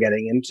in what we're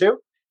getting into.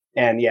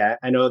 And yeah,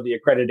 I know the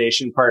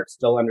accreditation part's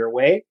still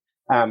underway.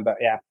 But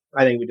yeah,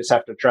 I think we just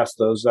have to trust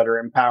those that are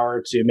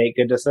empowered to make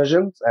good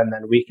decisions. And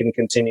then we can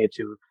continue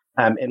to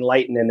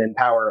enlighten and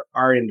empower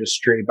our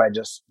industry by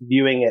just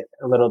viewing it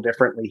a little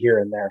differently here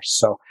and there.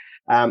 So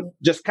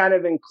just kind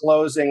of in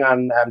closing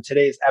on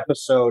today's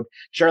episode,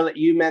 Charlotte,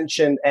 you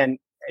mentioned, and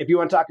if you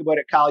want to talk about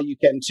it, Kyle, you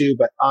can too,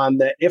 but on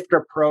the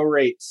IFTA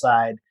prorate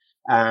side,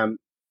 I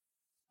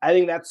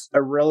think that's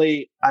a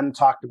really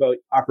untalked about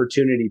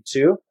opportunity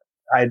too.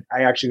 I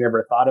actually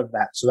never thought of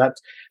that. So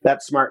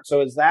that's smart.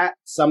 So is that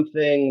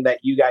something that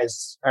you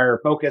guys are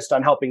focused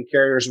on helping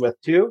carriers with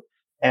too?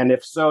 And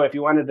if so, if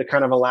you wanted to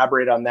kind of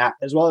elaborate on that,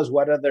 as well as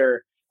what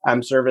other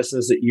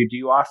services that you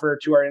do offer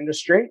to our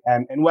industry,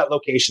 and what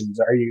locations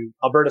are you?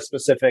 Alberta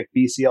specific,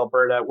 BC,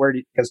 Alberta,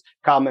 because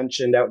Kyle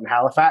mentioned out in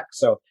Halifax.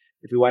 So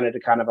if you wanted to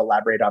kind of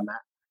elaborate on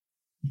that.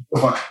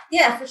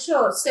 Yeah, for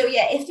sure. So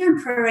yeah, IFTA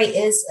and prorate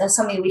is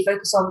something we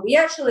focus on. We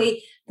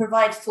actually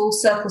provide full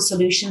circle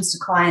solutions to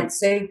clients.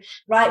 So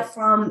right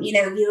from,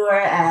 you're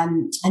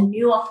a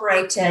new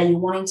operator, you're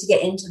wanting to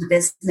get into the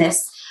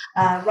business,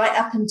 right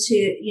up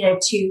into,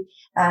 to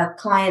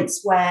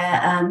clients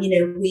where,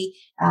 we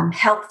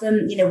help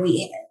them,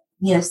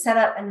 we set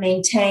up and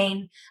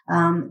maintain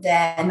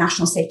their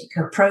national safety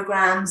code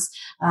programs,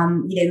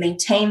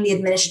 maintain the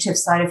administrative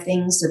side of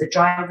things, so the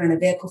driver and the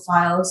vehicle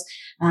files.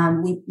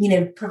 We,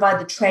 provide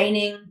the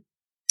training,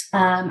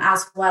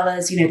 as well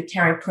as, the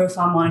carrier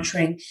profile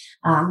monitoring,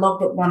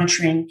 logbook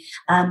monitoring.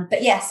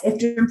 But yes,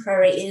 IFTA and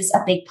prorate is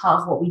a big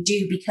part of what we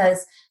do,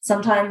 because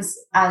sometimes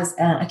as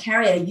a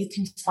carrier, you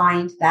can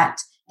find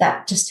that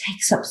just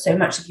takes up so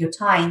much of your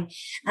time.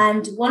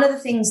 And one of the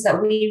things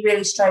that we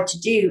really strive to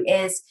do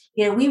is,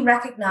 we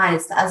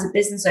recognize that as a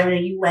business owner,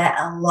 you wear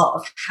a lot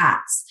of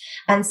hats.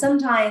 And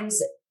sometimes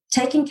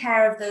taking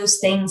care of those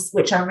things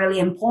which are really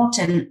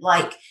important,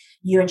 like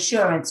your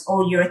insurance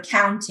or your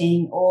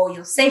accounting or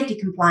your safety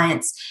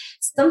compliance,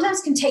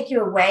 sometimes can take you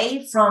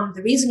away from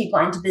the reason you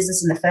got into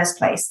business in the first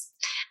place.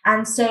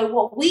 And so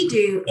what we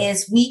do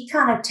is we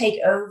kind of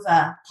take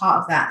over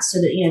part of that, so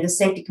that, the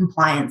safety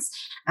compliance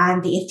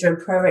and the IFTA and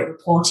prorate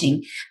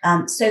reporting,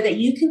 so that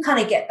you can kind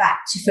of get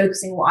back to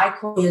focusing what I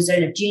call your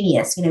zone of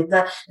genius,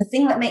 the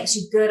thing that makes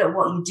you good at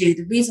what you do,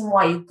 the reason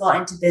why you got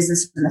into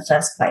business in the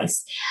first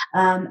place.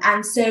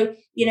 And so,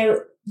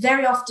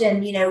 very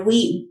often,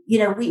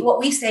 what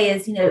we say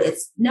is,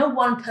 it's no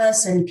one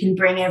person can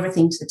bring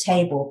everything to the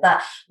table,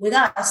 but with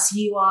us,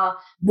 you are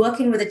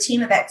working with a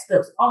team of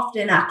experts.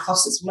 Often our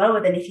cost is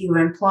lower than if you were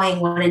employing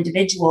one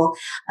individual,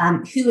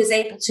 who is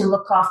able to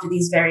look after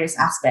these various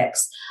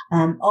aspects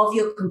of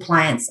your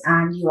compliance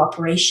and your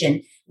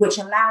operation, which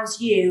allows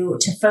you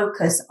to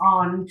focus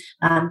on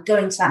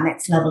going to that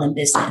next level in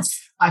business.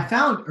 I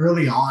found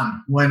early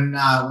on when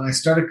I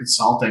started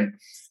consulting,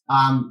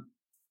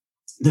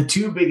 the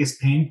two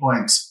biggest pain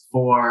points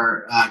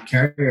for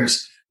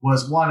carriers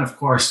was one, of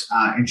course,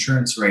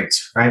 insurance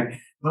rates, right?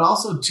 But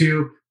also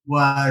two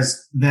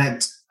was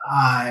that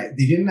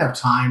they didn't have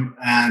time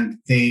and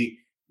they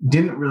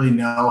didn't really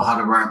know how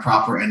to run a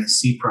proper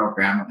NSC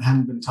program. It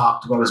hadn't been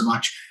talked about as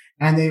much.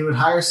 And they would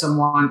hire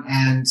someone,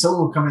 and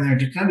someone would come in there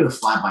to kind of do a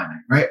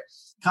fly-by-night, right?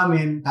 Come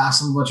in, pass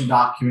them a bunch of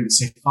documents,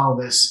 say,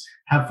 follow this,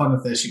 have fun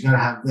with this. You got to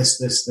have this,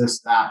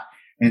 that,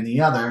 and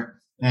the other.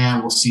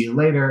 And we'll see you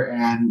later.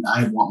 And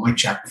I want my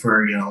check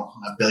for, $1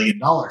 billion.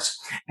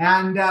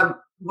 And,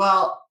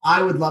 well,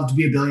 I would love to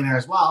be a billionaire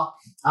as well.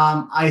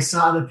 I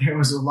saw that there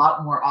was a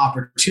lot more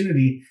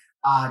opportunity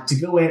to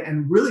go in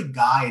and really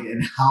guide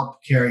and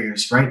help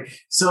carriers, right?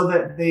 So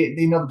that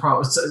they know the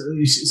problem, so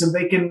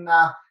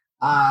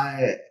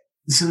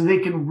they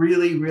can,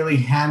 really, really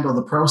handle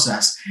the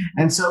process.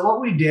 And so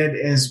what we did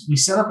is we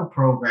set up a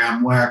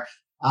program where,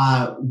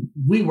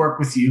 we work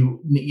with you,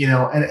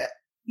 and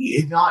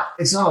it's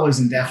not always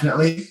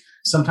indefinitely.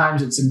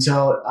 Sometimes it's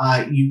until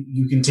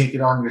you can take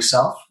it on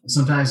yourself.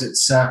 Sometimes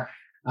it's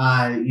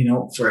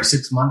for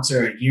 6 months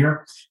or a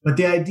year. But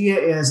the idea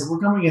is we're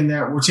coming in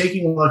there, we're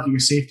taking a look at your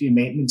safety and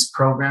maintenance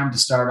program to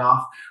start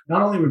off.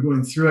 Not only we're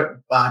going through it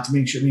to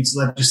make sure it meets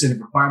legislative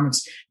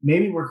requirements,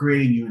 maybe we're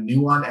creating you a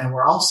new one, and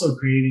we're also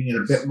creating it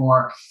a bit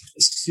more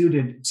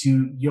suited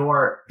to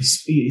your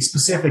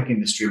specific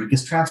industry,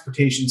 because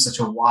transportation is such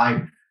a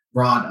wide,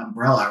 broad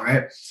umbrella,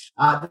 right?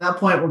 At that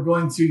point, we're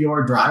going through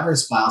your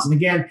driver's files. And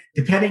again,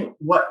 depending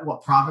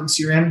what province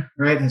you're in,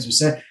 right? As we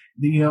said,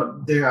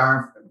 there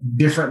are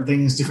different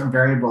things, different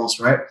variables,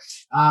 right?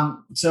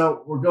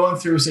 So we're going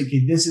through saying,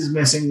 okay, this is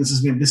missing, this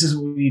is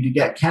what we need to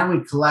get. Can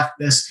we collect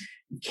this?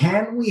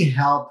 Can we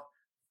help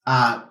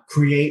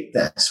create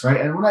this,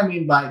 right? And what I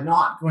mean by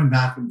not going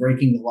back and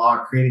breaking the law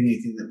or creating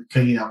anything that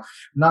could, I'm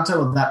not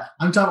talking about that.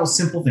 I'm talking about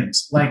simple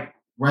things like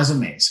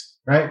resumes,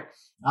 right?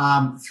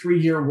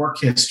 3-year work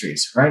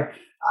histories, right?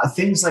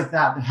 Things like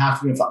that have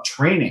to be about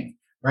training,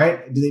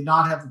 right? Do they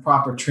not have the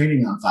proper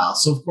training on file?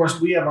 So of course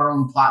we have our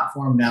own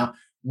platform now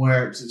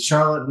where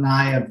Charlotte and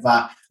I have,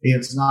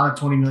 it's not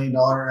a $20 million,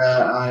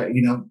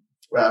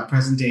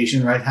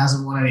 presentation, right?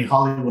 Hasn't won any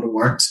Hollywood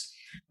awards,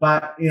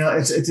 but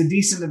it's a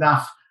decent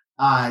enough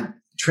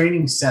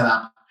training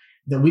setup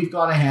that we've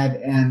gone ahead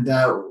and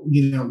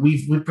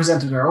we've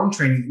presented our own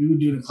training. We would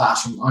do it in a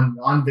classroom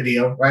on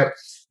video, right,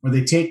 where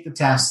they take the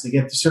tests, they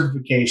get the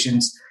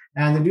certifications,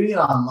 and they're doing it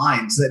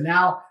online. So that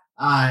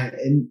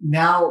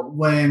now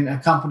when a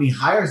company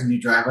hires a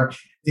new driver,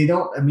 they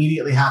don't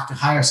immediately have to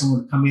hire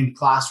someone to come into the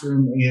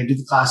classroom, do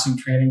the classroom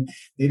training.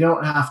 They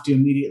don't have to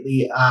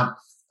immediately go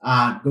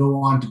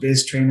on to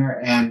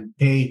BizTrainer and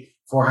pay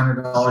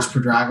 $400 per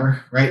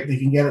driver, right? They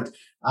can get it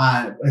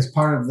as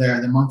part of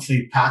their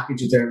monthly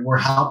package that we're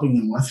helping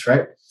them with,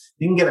 right?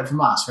 They can get it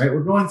from us, right?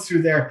 We're going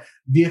through their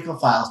vehicle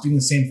files, doing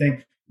the same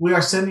thing. We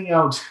are sending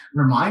out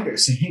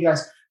reminders saying, hey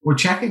guys, we're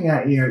checking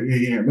out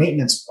your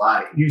maintenance,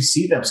 your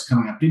CDEP's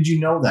coming up. Did you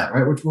know that,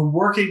 right? We're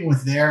working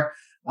with their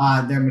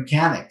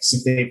mechanics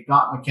if they've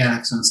got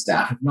mechanics on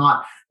staff. If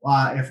not,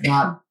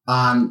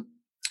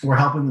 we're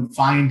helping them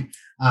find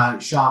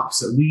shops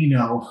that we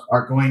know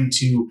are going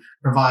to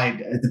provide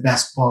the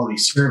best quality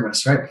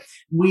service, right?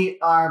 We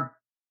are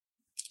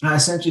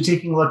essentially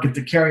taking a look at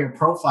the carrier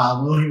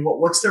profile, looking at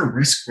what's their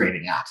risk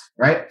rating at,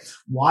 right?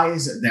 Why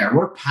is it there?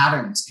 What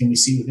patterns can we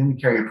see within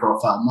the carrier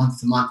profile month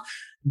to month?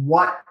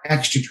 What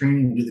extra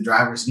training do the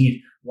drivers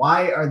need?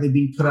 Why are they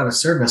being put out of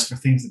service for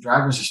things the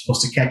drivers are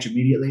supposed to catch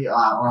immediately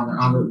or on their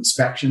on-road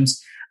inspections,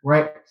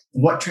 right?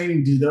 What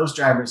training do those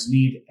drivers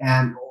need?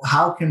 And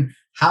how can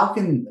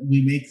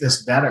we make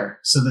this better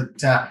so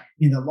that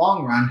in the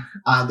long run,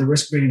 the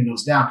risk rating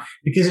goes down?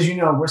 Because as you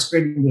know, risk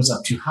rating goes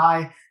up too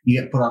high, you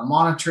get put on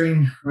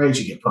monitoring, right?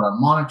 You get put on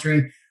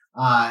monitoring.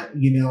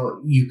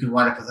 You could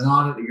wind up with an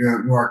audit.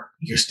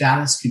 Your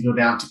status could go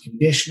down to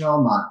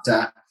conditional, not.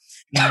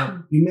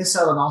 You miss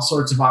out on all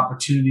sorts of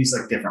opportunities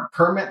like different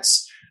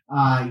permits.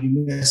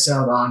 You miss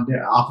out on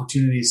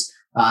opportunities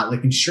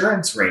like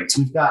insurance rates.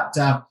 We've got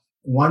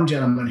one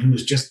gentleman who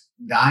was just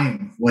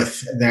dying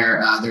with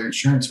their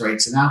insurance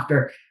rates, and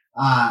after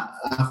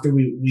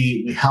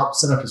we helped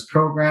set up his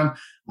program,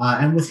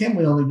 and with him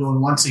we only go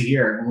in once a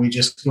year, and we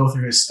just go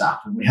through his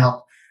stuff and we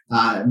help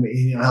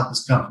help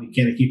his company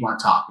kind of keep on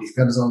top. He's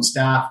got his own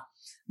staff,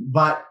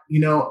 but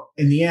in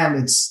the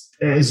end,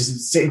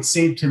 it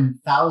saved him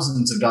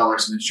thousands of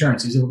dollars in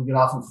insurance. He's able to get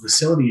off of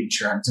facility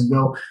insurance and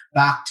go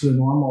back to a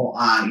normal,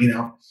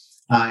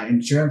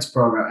 insurance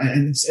program.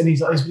 And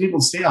he's been able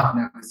to stay off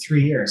now for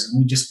 3 years. And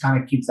we just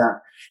kind of keep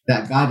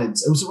that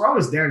guidance. So we're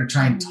always there to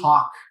try and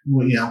talk,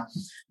 with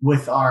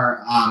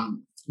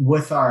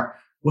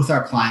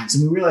our clients.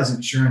 And we realize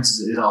insurance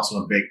is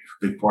also a big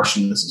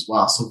portion of this as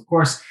well. So of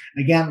course,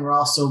 again, we're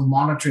also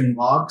monitoring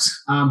logs.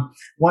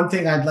 One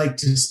thing I'd like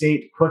to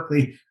state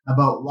quickly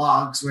about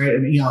logs, right,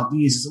 and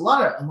ELDs is a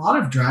lot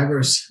of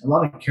drivers, a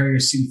lot of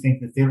carriers seem to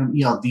think that they have an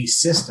ELD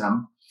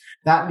system.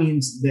 That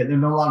means that they're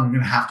no longer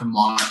going to have to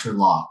monitor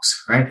logs,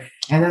 right?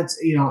 And that's,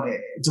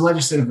 it's a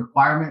legislative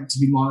requirement to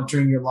be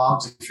monitoring your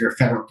logs if you're a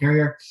federal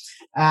carrier.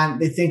 And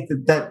they think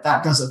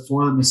that does it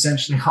for them.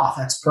 Essentially,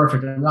 that's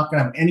perfect. I'm not going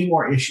to have any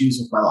more issues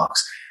with my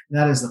logs.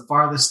 That is the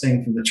farthest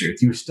thing from the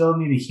truth. You still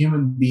need a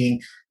human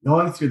being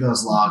going through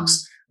those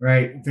logs,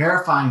 right?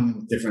 Verifying them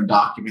with different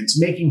documents,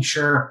 making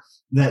sure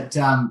that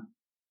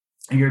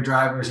your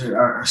drivers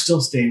are still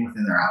staying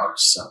within their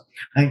hours. So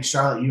I think,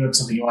 Charlotte, you had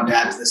something you want to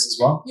add to this as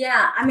well?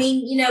 Yeah. I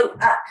mean,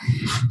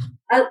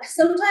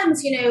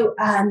 sometimes,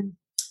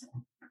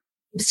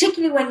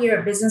 particularly when you're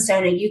a business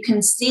owner, you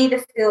can see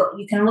the field,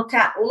 you can look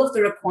at all of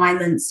the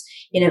requirements,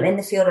 in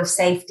the field of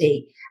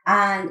safety,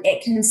 and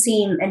it can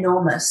seem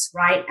enormous,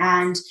 right?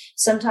 And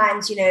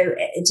sometimes,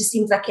 it just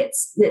seems like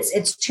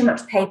it's too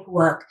much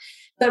paperwork.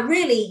 But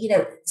really,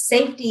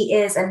 safety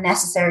is a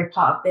necessary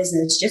part of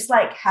business, just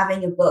like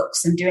having your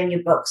books and doing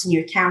your books and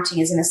your accounting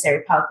is a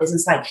necessary part of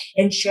business, like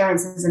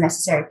insurance is a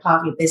necessary part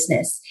of your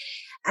business.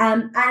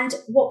 And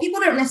what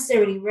people don't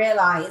necessarily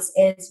realize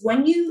is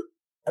when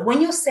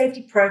your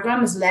safety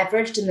program is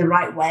leveraged in the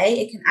right way,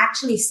 it can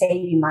actually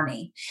save you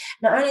money.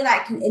 Not only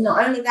that,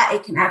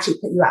 it can actually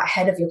put you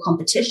ahead of your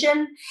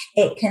competition.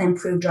 It can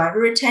improve driver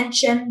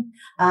retention.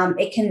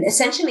 It can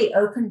essentially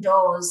open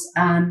doors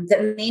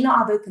that may not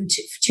have opened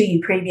to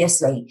you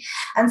previously.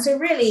 And so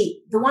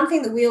really, the one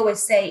thing that we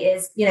always say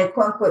is,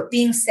 quote unquote,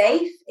 being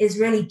safe is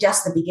really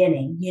just the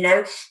beginning.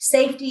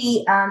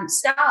 Safety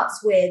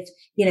starts with,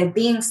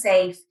 being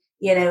safe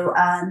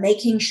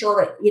making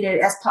sure that,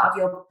 as part of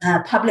your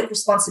public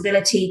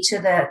responsibility to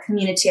the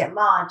community at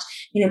large,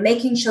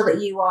 making sure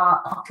that you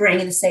are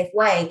operating in a safe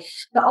way.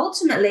 But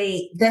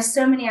ultimately, there's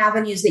so many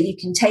avenues that you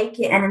can take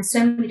it, and in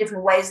so many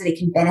different ways that it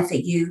can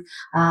benefit you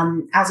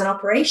as an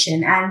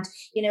operation. And,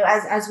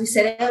 as we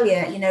said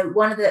earlier,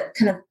 one of the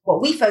kind of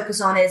what we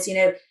focus on is,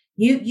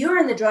 you're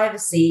in the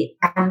driver's seat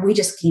and we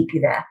just keep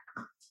you there.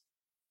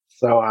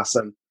 So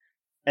awesome.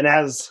 And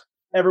as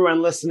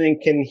everyone listening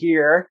can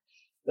hear,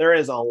 there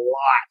is a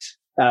lot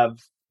of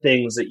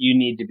things that you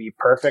need to be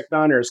perfect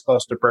on, or as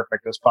close to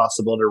perfect as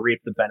possible, to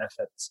reap the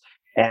benefits.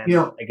 And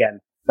again,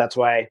 that's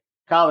why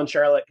Kyle and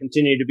Charlotte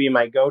continue to be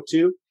my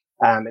go-to.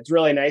 It's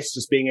really nice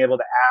just being able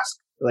to ask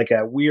like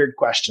a weird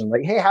question,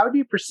 like, hey, how do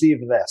you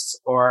perceive this?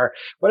 Or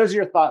what is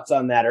your thoughts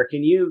on that? Or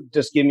can you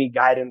just give me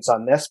guidance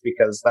on this?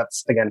 Because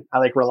that's, again, I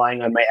like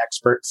relying on my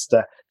experts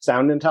to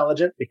sound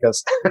intelligent,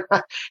 because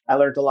I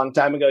learned a long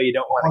time ago, you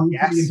don't want to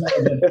guess.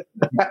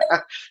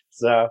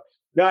 So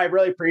no, I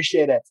really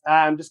appreciate it.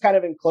 Just kind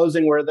of in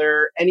closing, were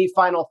there any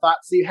final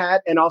thoughts that you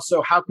had? And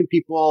also, how can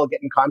people get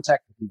in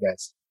contact with you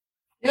guys?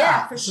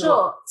 Yeah, for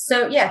sure.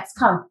 So yeah, it's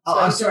come.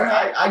 Sorry.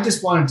 I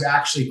just wanted to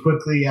actually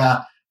quickly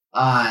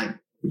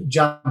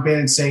jump in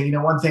and say,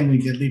 one thing we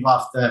did leave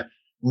off the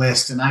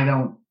list, and I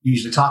don't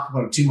usually talk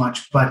about it too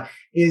much, but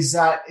is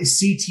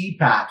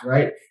CTPAT,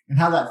 right? And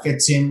how that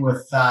fits in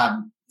with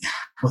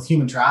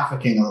human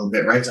trafficking a little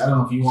bit, right? So I don't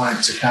know if you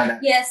wanted to kind of...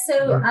 Yeah,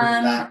 so...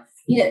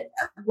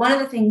 one of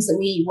the things that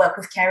we work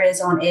with carriers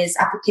on is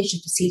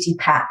application for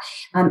CTPAT.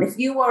 If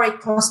you are a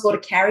cross-border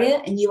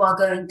carrier and you are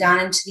going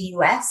down into the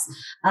US,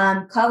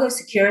 cargo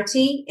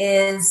security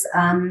is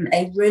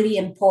a really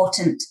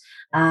important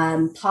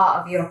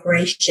part of your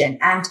operation.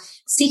 And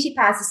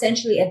CTPAT is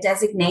essentially a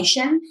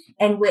designation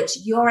in which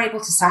you're able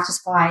to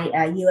satisfy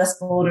US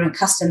border and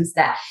customs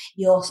that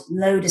your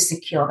load is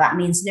secure. That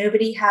means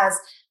nobody has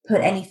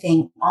put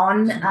anything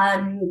on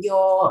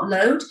your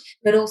load,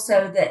 but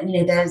also that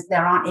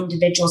there aren't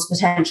individuals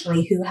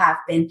potentially who have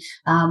been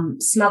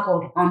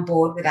smuggled on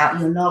board without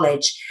your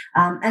knowledge.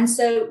 And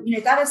so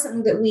that is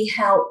something that we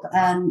help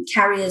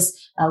carriers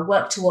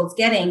work towards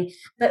getting.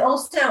 But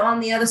also on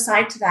the other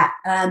side to that,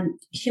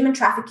 human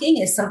trafficking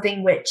is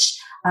something which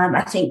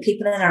I think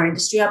people in our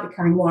industry are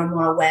becoming more and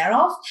more aware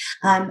of,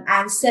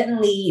 and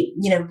certainly,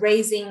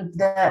 raising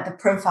the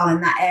profile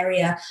in that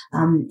area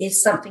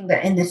is something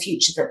that in the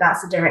future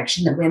that's the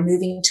direction that we're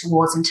moving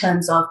towards in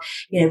terms of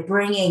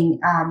bringing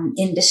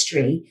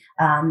industry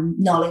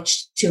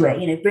knowledge to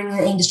it, bringing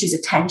the industry's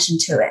attention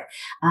to it.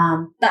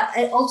 But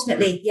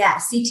ultimately,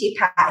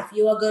 CTPAT. If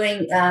you are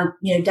going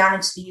down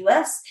into the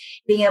US,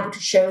 being able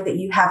to show that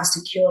you have a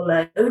secure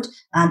load,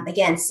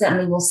 again,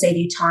 certainly will save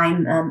you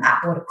time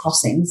at border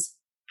crossings.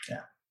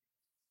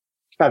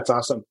 That's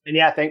awesome. And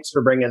thanks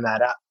for bringing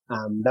that up.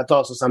 That's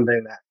also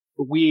something that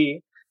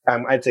we,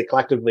 I'd say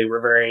collectively, we're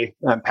very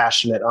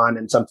passionate on,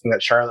 and something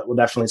that Charlotte will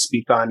definitely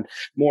speak on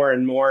more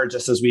and more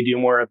just as we do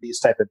more of these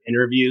type of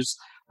interviews,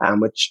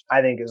 which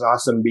I think is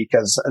awesome,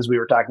 because as we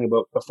were talking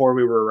about before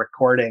we were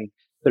recording,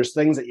 there's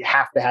things that you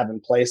have to have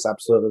in place.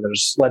 Absolutely.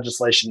 There's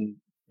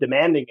legislation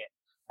demanding it.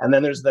 And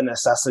then there's the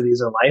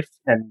necessities in life.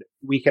 And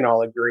we can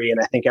all agree,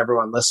 and I think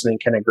everyone listening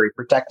can agree,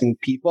 protecting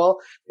people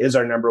is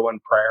our number one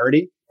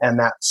priority. And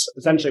that's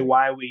essentially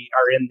why we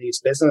are in these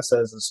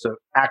businesses, is to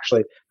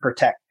actually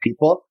protect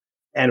people.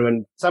 And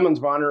when someone's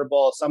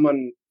vulnerable,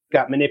 someone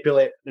got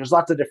manipulated, there's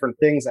lots of different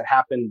things that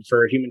happen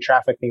for human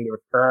trafficking to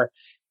occur.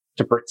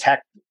 To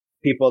protect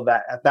people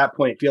that at that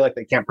point feel like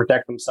they can't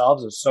protect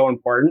themselves is so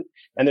important.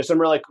 And there's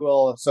some really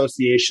cool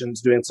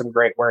associations doing some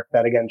great work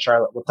that, again,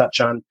 Charlotte will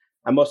touch on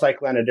most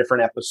likely on a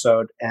different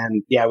episode.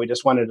 And we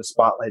just wanted to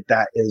spotlight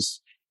that.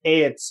 Is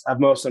it's of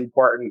most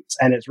importance.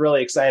 And it's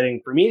really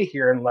exciting for me to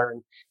hear and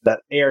learn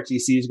that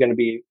ARTC is going to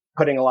be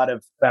putting a lot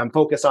of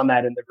focus on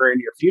that in the very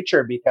near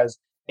future, because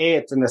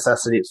it's a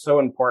necessity. It's so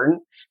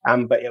important.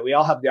 But we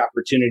all have the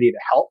opportunity to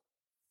help.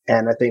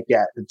 And I think,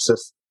 it's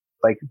just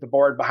like the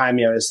board behind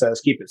me always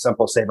says, keep it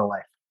simple, save a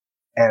life.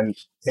 And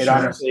it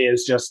honestly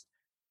is just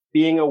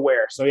being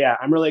aware. So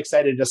I'm really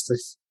excited just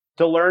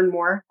to learn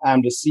more,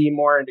 to see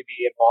more, and to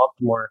be involved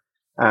more.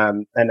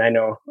 And I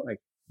know, like,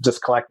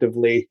 just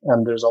collectively,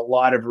 there's a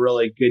lot of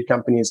really good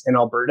companies in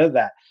Alberta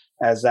that,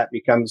 as that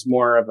becomes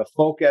more of a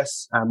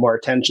focus, more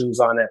attention's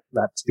on it,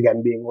 that's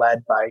again being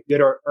led by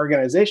good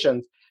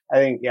organizations, I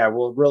think,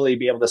 we'll really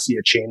be able to see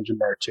a change in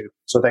there too.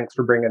 So thanks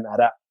for bringing that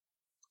up.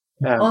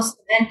 Awesome.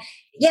 And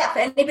for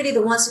anybody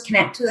that wants to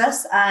connect with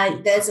us,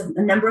 there's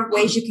a number of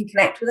ways you can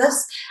connect with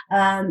us.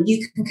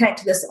 You can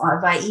connect with us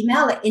via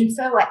email at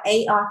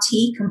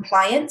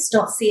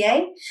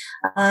info@artcompliance.ca.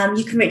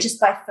 You can reach us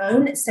by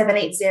phone at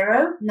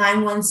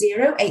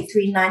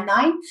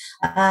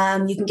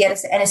 780-910-8399. You can get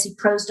us at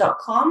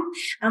nscpros.com.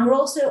 And we're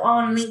also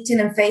on LinkedIn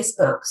and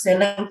Facebook. So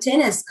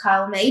LinkedIn is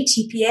Kyle May,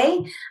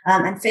 TPA,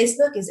 and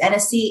Facebook is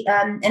NSC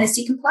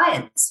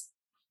Compliance.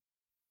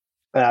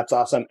 That's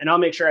awesome. And I'll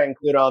make sure I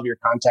include all of your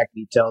contact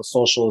details,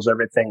 socials,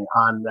 everything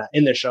on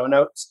in the show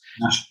notes.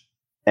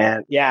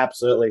 And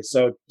absolutely.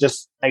 So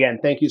just again,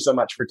 thank you so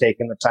much for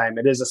taking the time.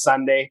 It is a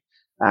Sunday.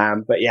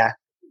 But yeah,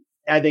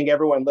 I think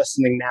everyone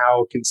listening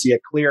now can see a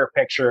clear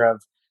picture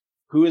of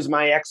who is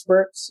my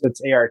experts. It's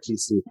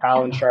ARTC,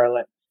 Kyle and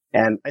Charlotte.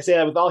 And I say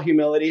that with all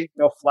humility,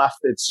 no fluff.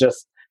 It's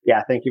just,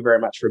 yeah, thank you very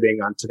much for being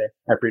on today.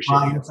 I appreciate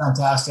it. You're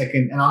fantastic.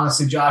 And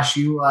honestly, Josh,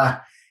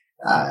 you're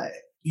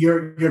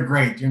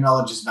great. Your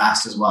knowledge is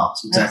vast as well.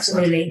 So it's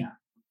Absolutely. Excellent.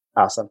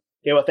 Yeah. Awesome.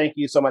 Okay, well, thank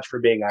you so much for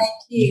being on.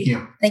 Thank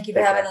you. Thank you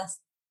for having us.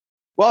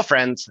 Well,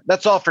 friends,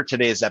 that's all for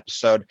today's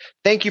episode.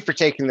 Thank you for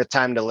taking the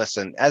time to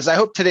listen, as I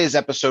hope today's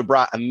episode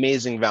brought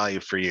amazing value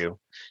for you.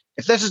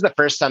 If this is the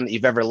first time that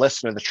you've ever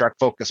listened to the Truck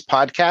Focus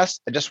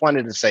podcast, I just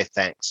wanted to say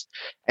thanks.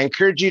 I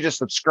encourage you to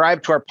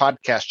subscribe to our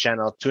podcast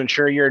channel to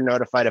ensure you're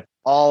notified of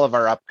all of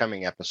our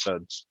upcoming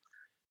episodes.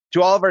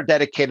 To all of our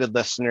dedicated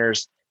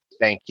listeners,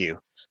 thank you.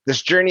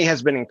 This journey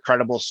has been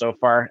incredible so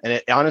far, and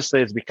it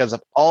honestly is because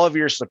of all of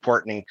your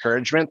support and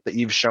encouragement that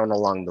you've shown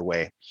along the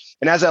way.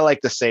 And as I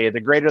like to say, the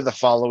greater the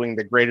following,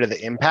 the greater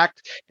the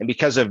impact. And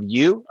because of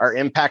you, our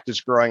impact is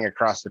growing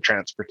across the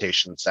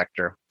transportation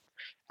sector.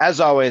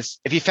 As always,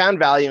 if you found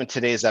value in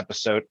today's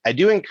episode, I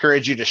do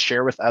encourage you to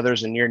share with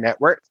others in your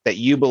network that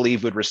you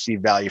believe would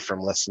receive value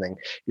from listening.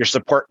 Your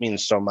support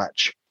means so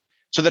much.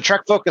 So the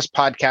Truck Focus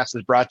podcast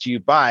is brought to you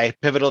by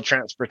Pivotal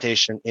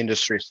Transportation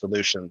Industry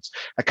Solutions,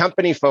 a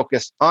company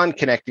focused on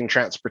connecting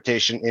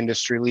transportation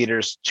industry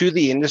leaders to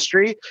the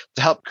industry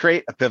to help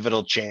create a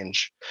pivotal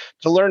change.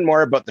 To learn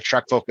more about the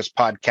Truck Focus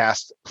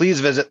podcast, please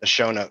visit the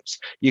show notes.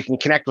 You can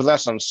connect with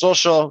us on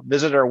social,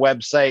 visit our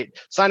website,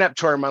 sign up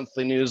to our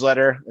monthly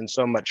newsletter, and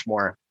so much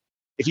more.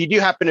 If you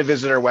do happen to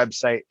visit our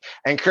website,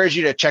 I encourage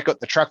you to check out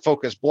the Truck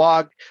Focus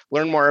blog,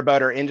 learn more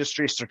about our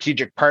industry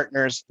strategic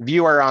partners,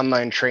 view our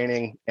online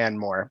training, and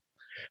more.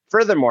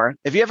 Furthermore,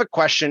 if you have a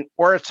question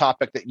or a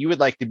topic that you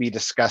would like to be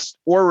discussed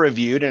or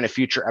reviewed in a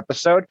future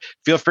episode,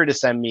 feel free to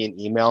send me an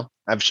email.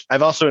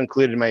 I've also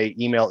included my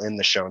email in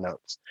the show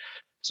notes.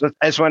 So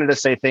I just wanted to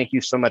say thank you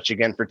so much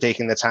again for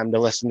taking the time to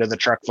listen to the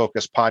Truck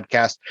Focus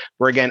podcast,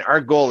 where again, our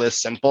goal is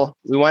simple.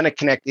 We want to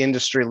connect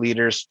industry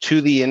leaders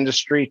to the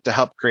industry to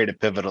help create a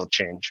pivotal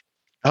change.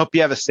 I hope you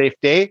have a safe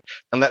day,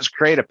 and let's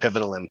create a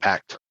pivotal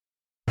impact.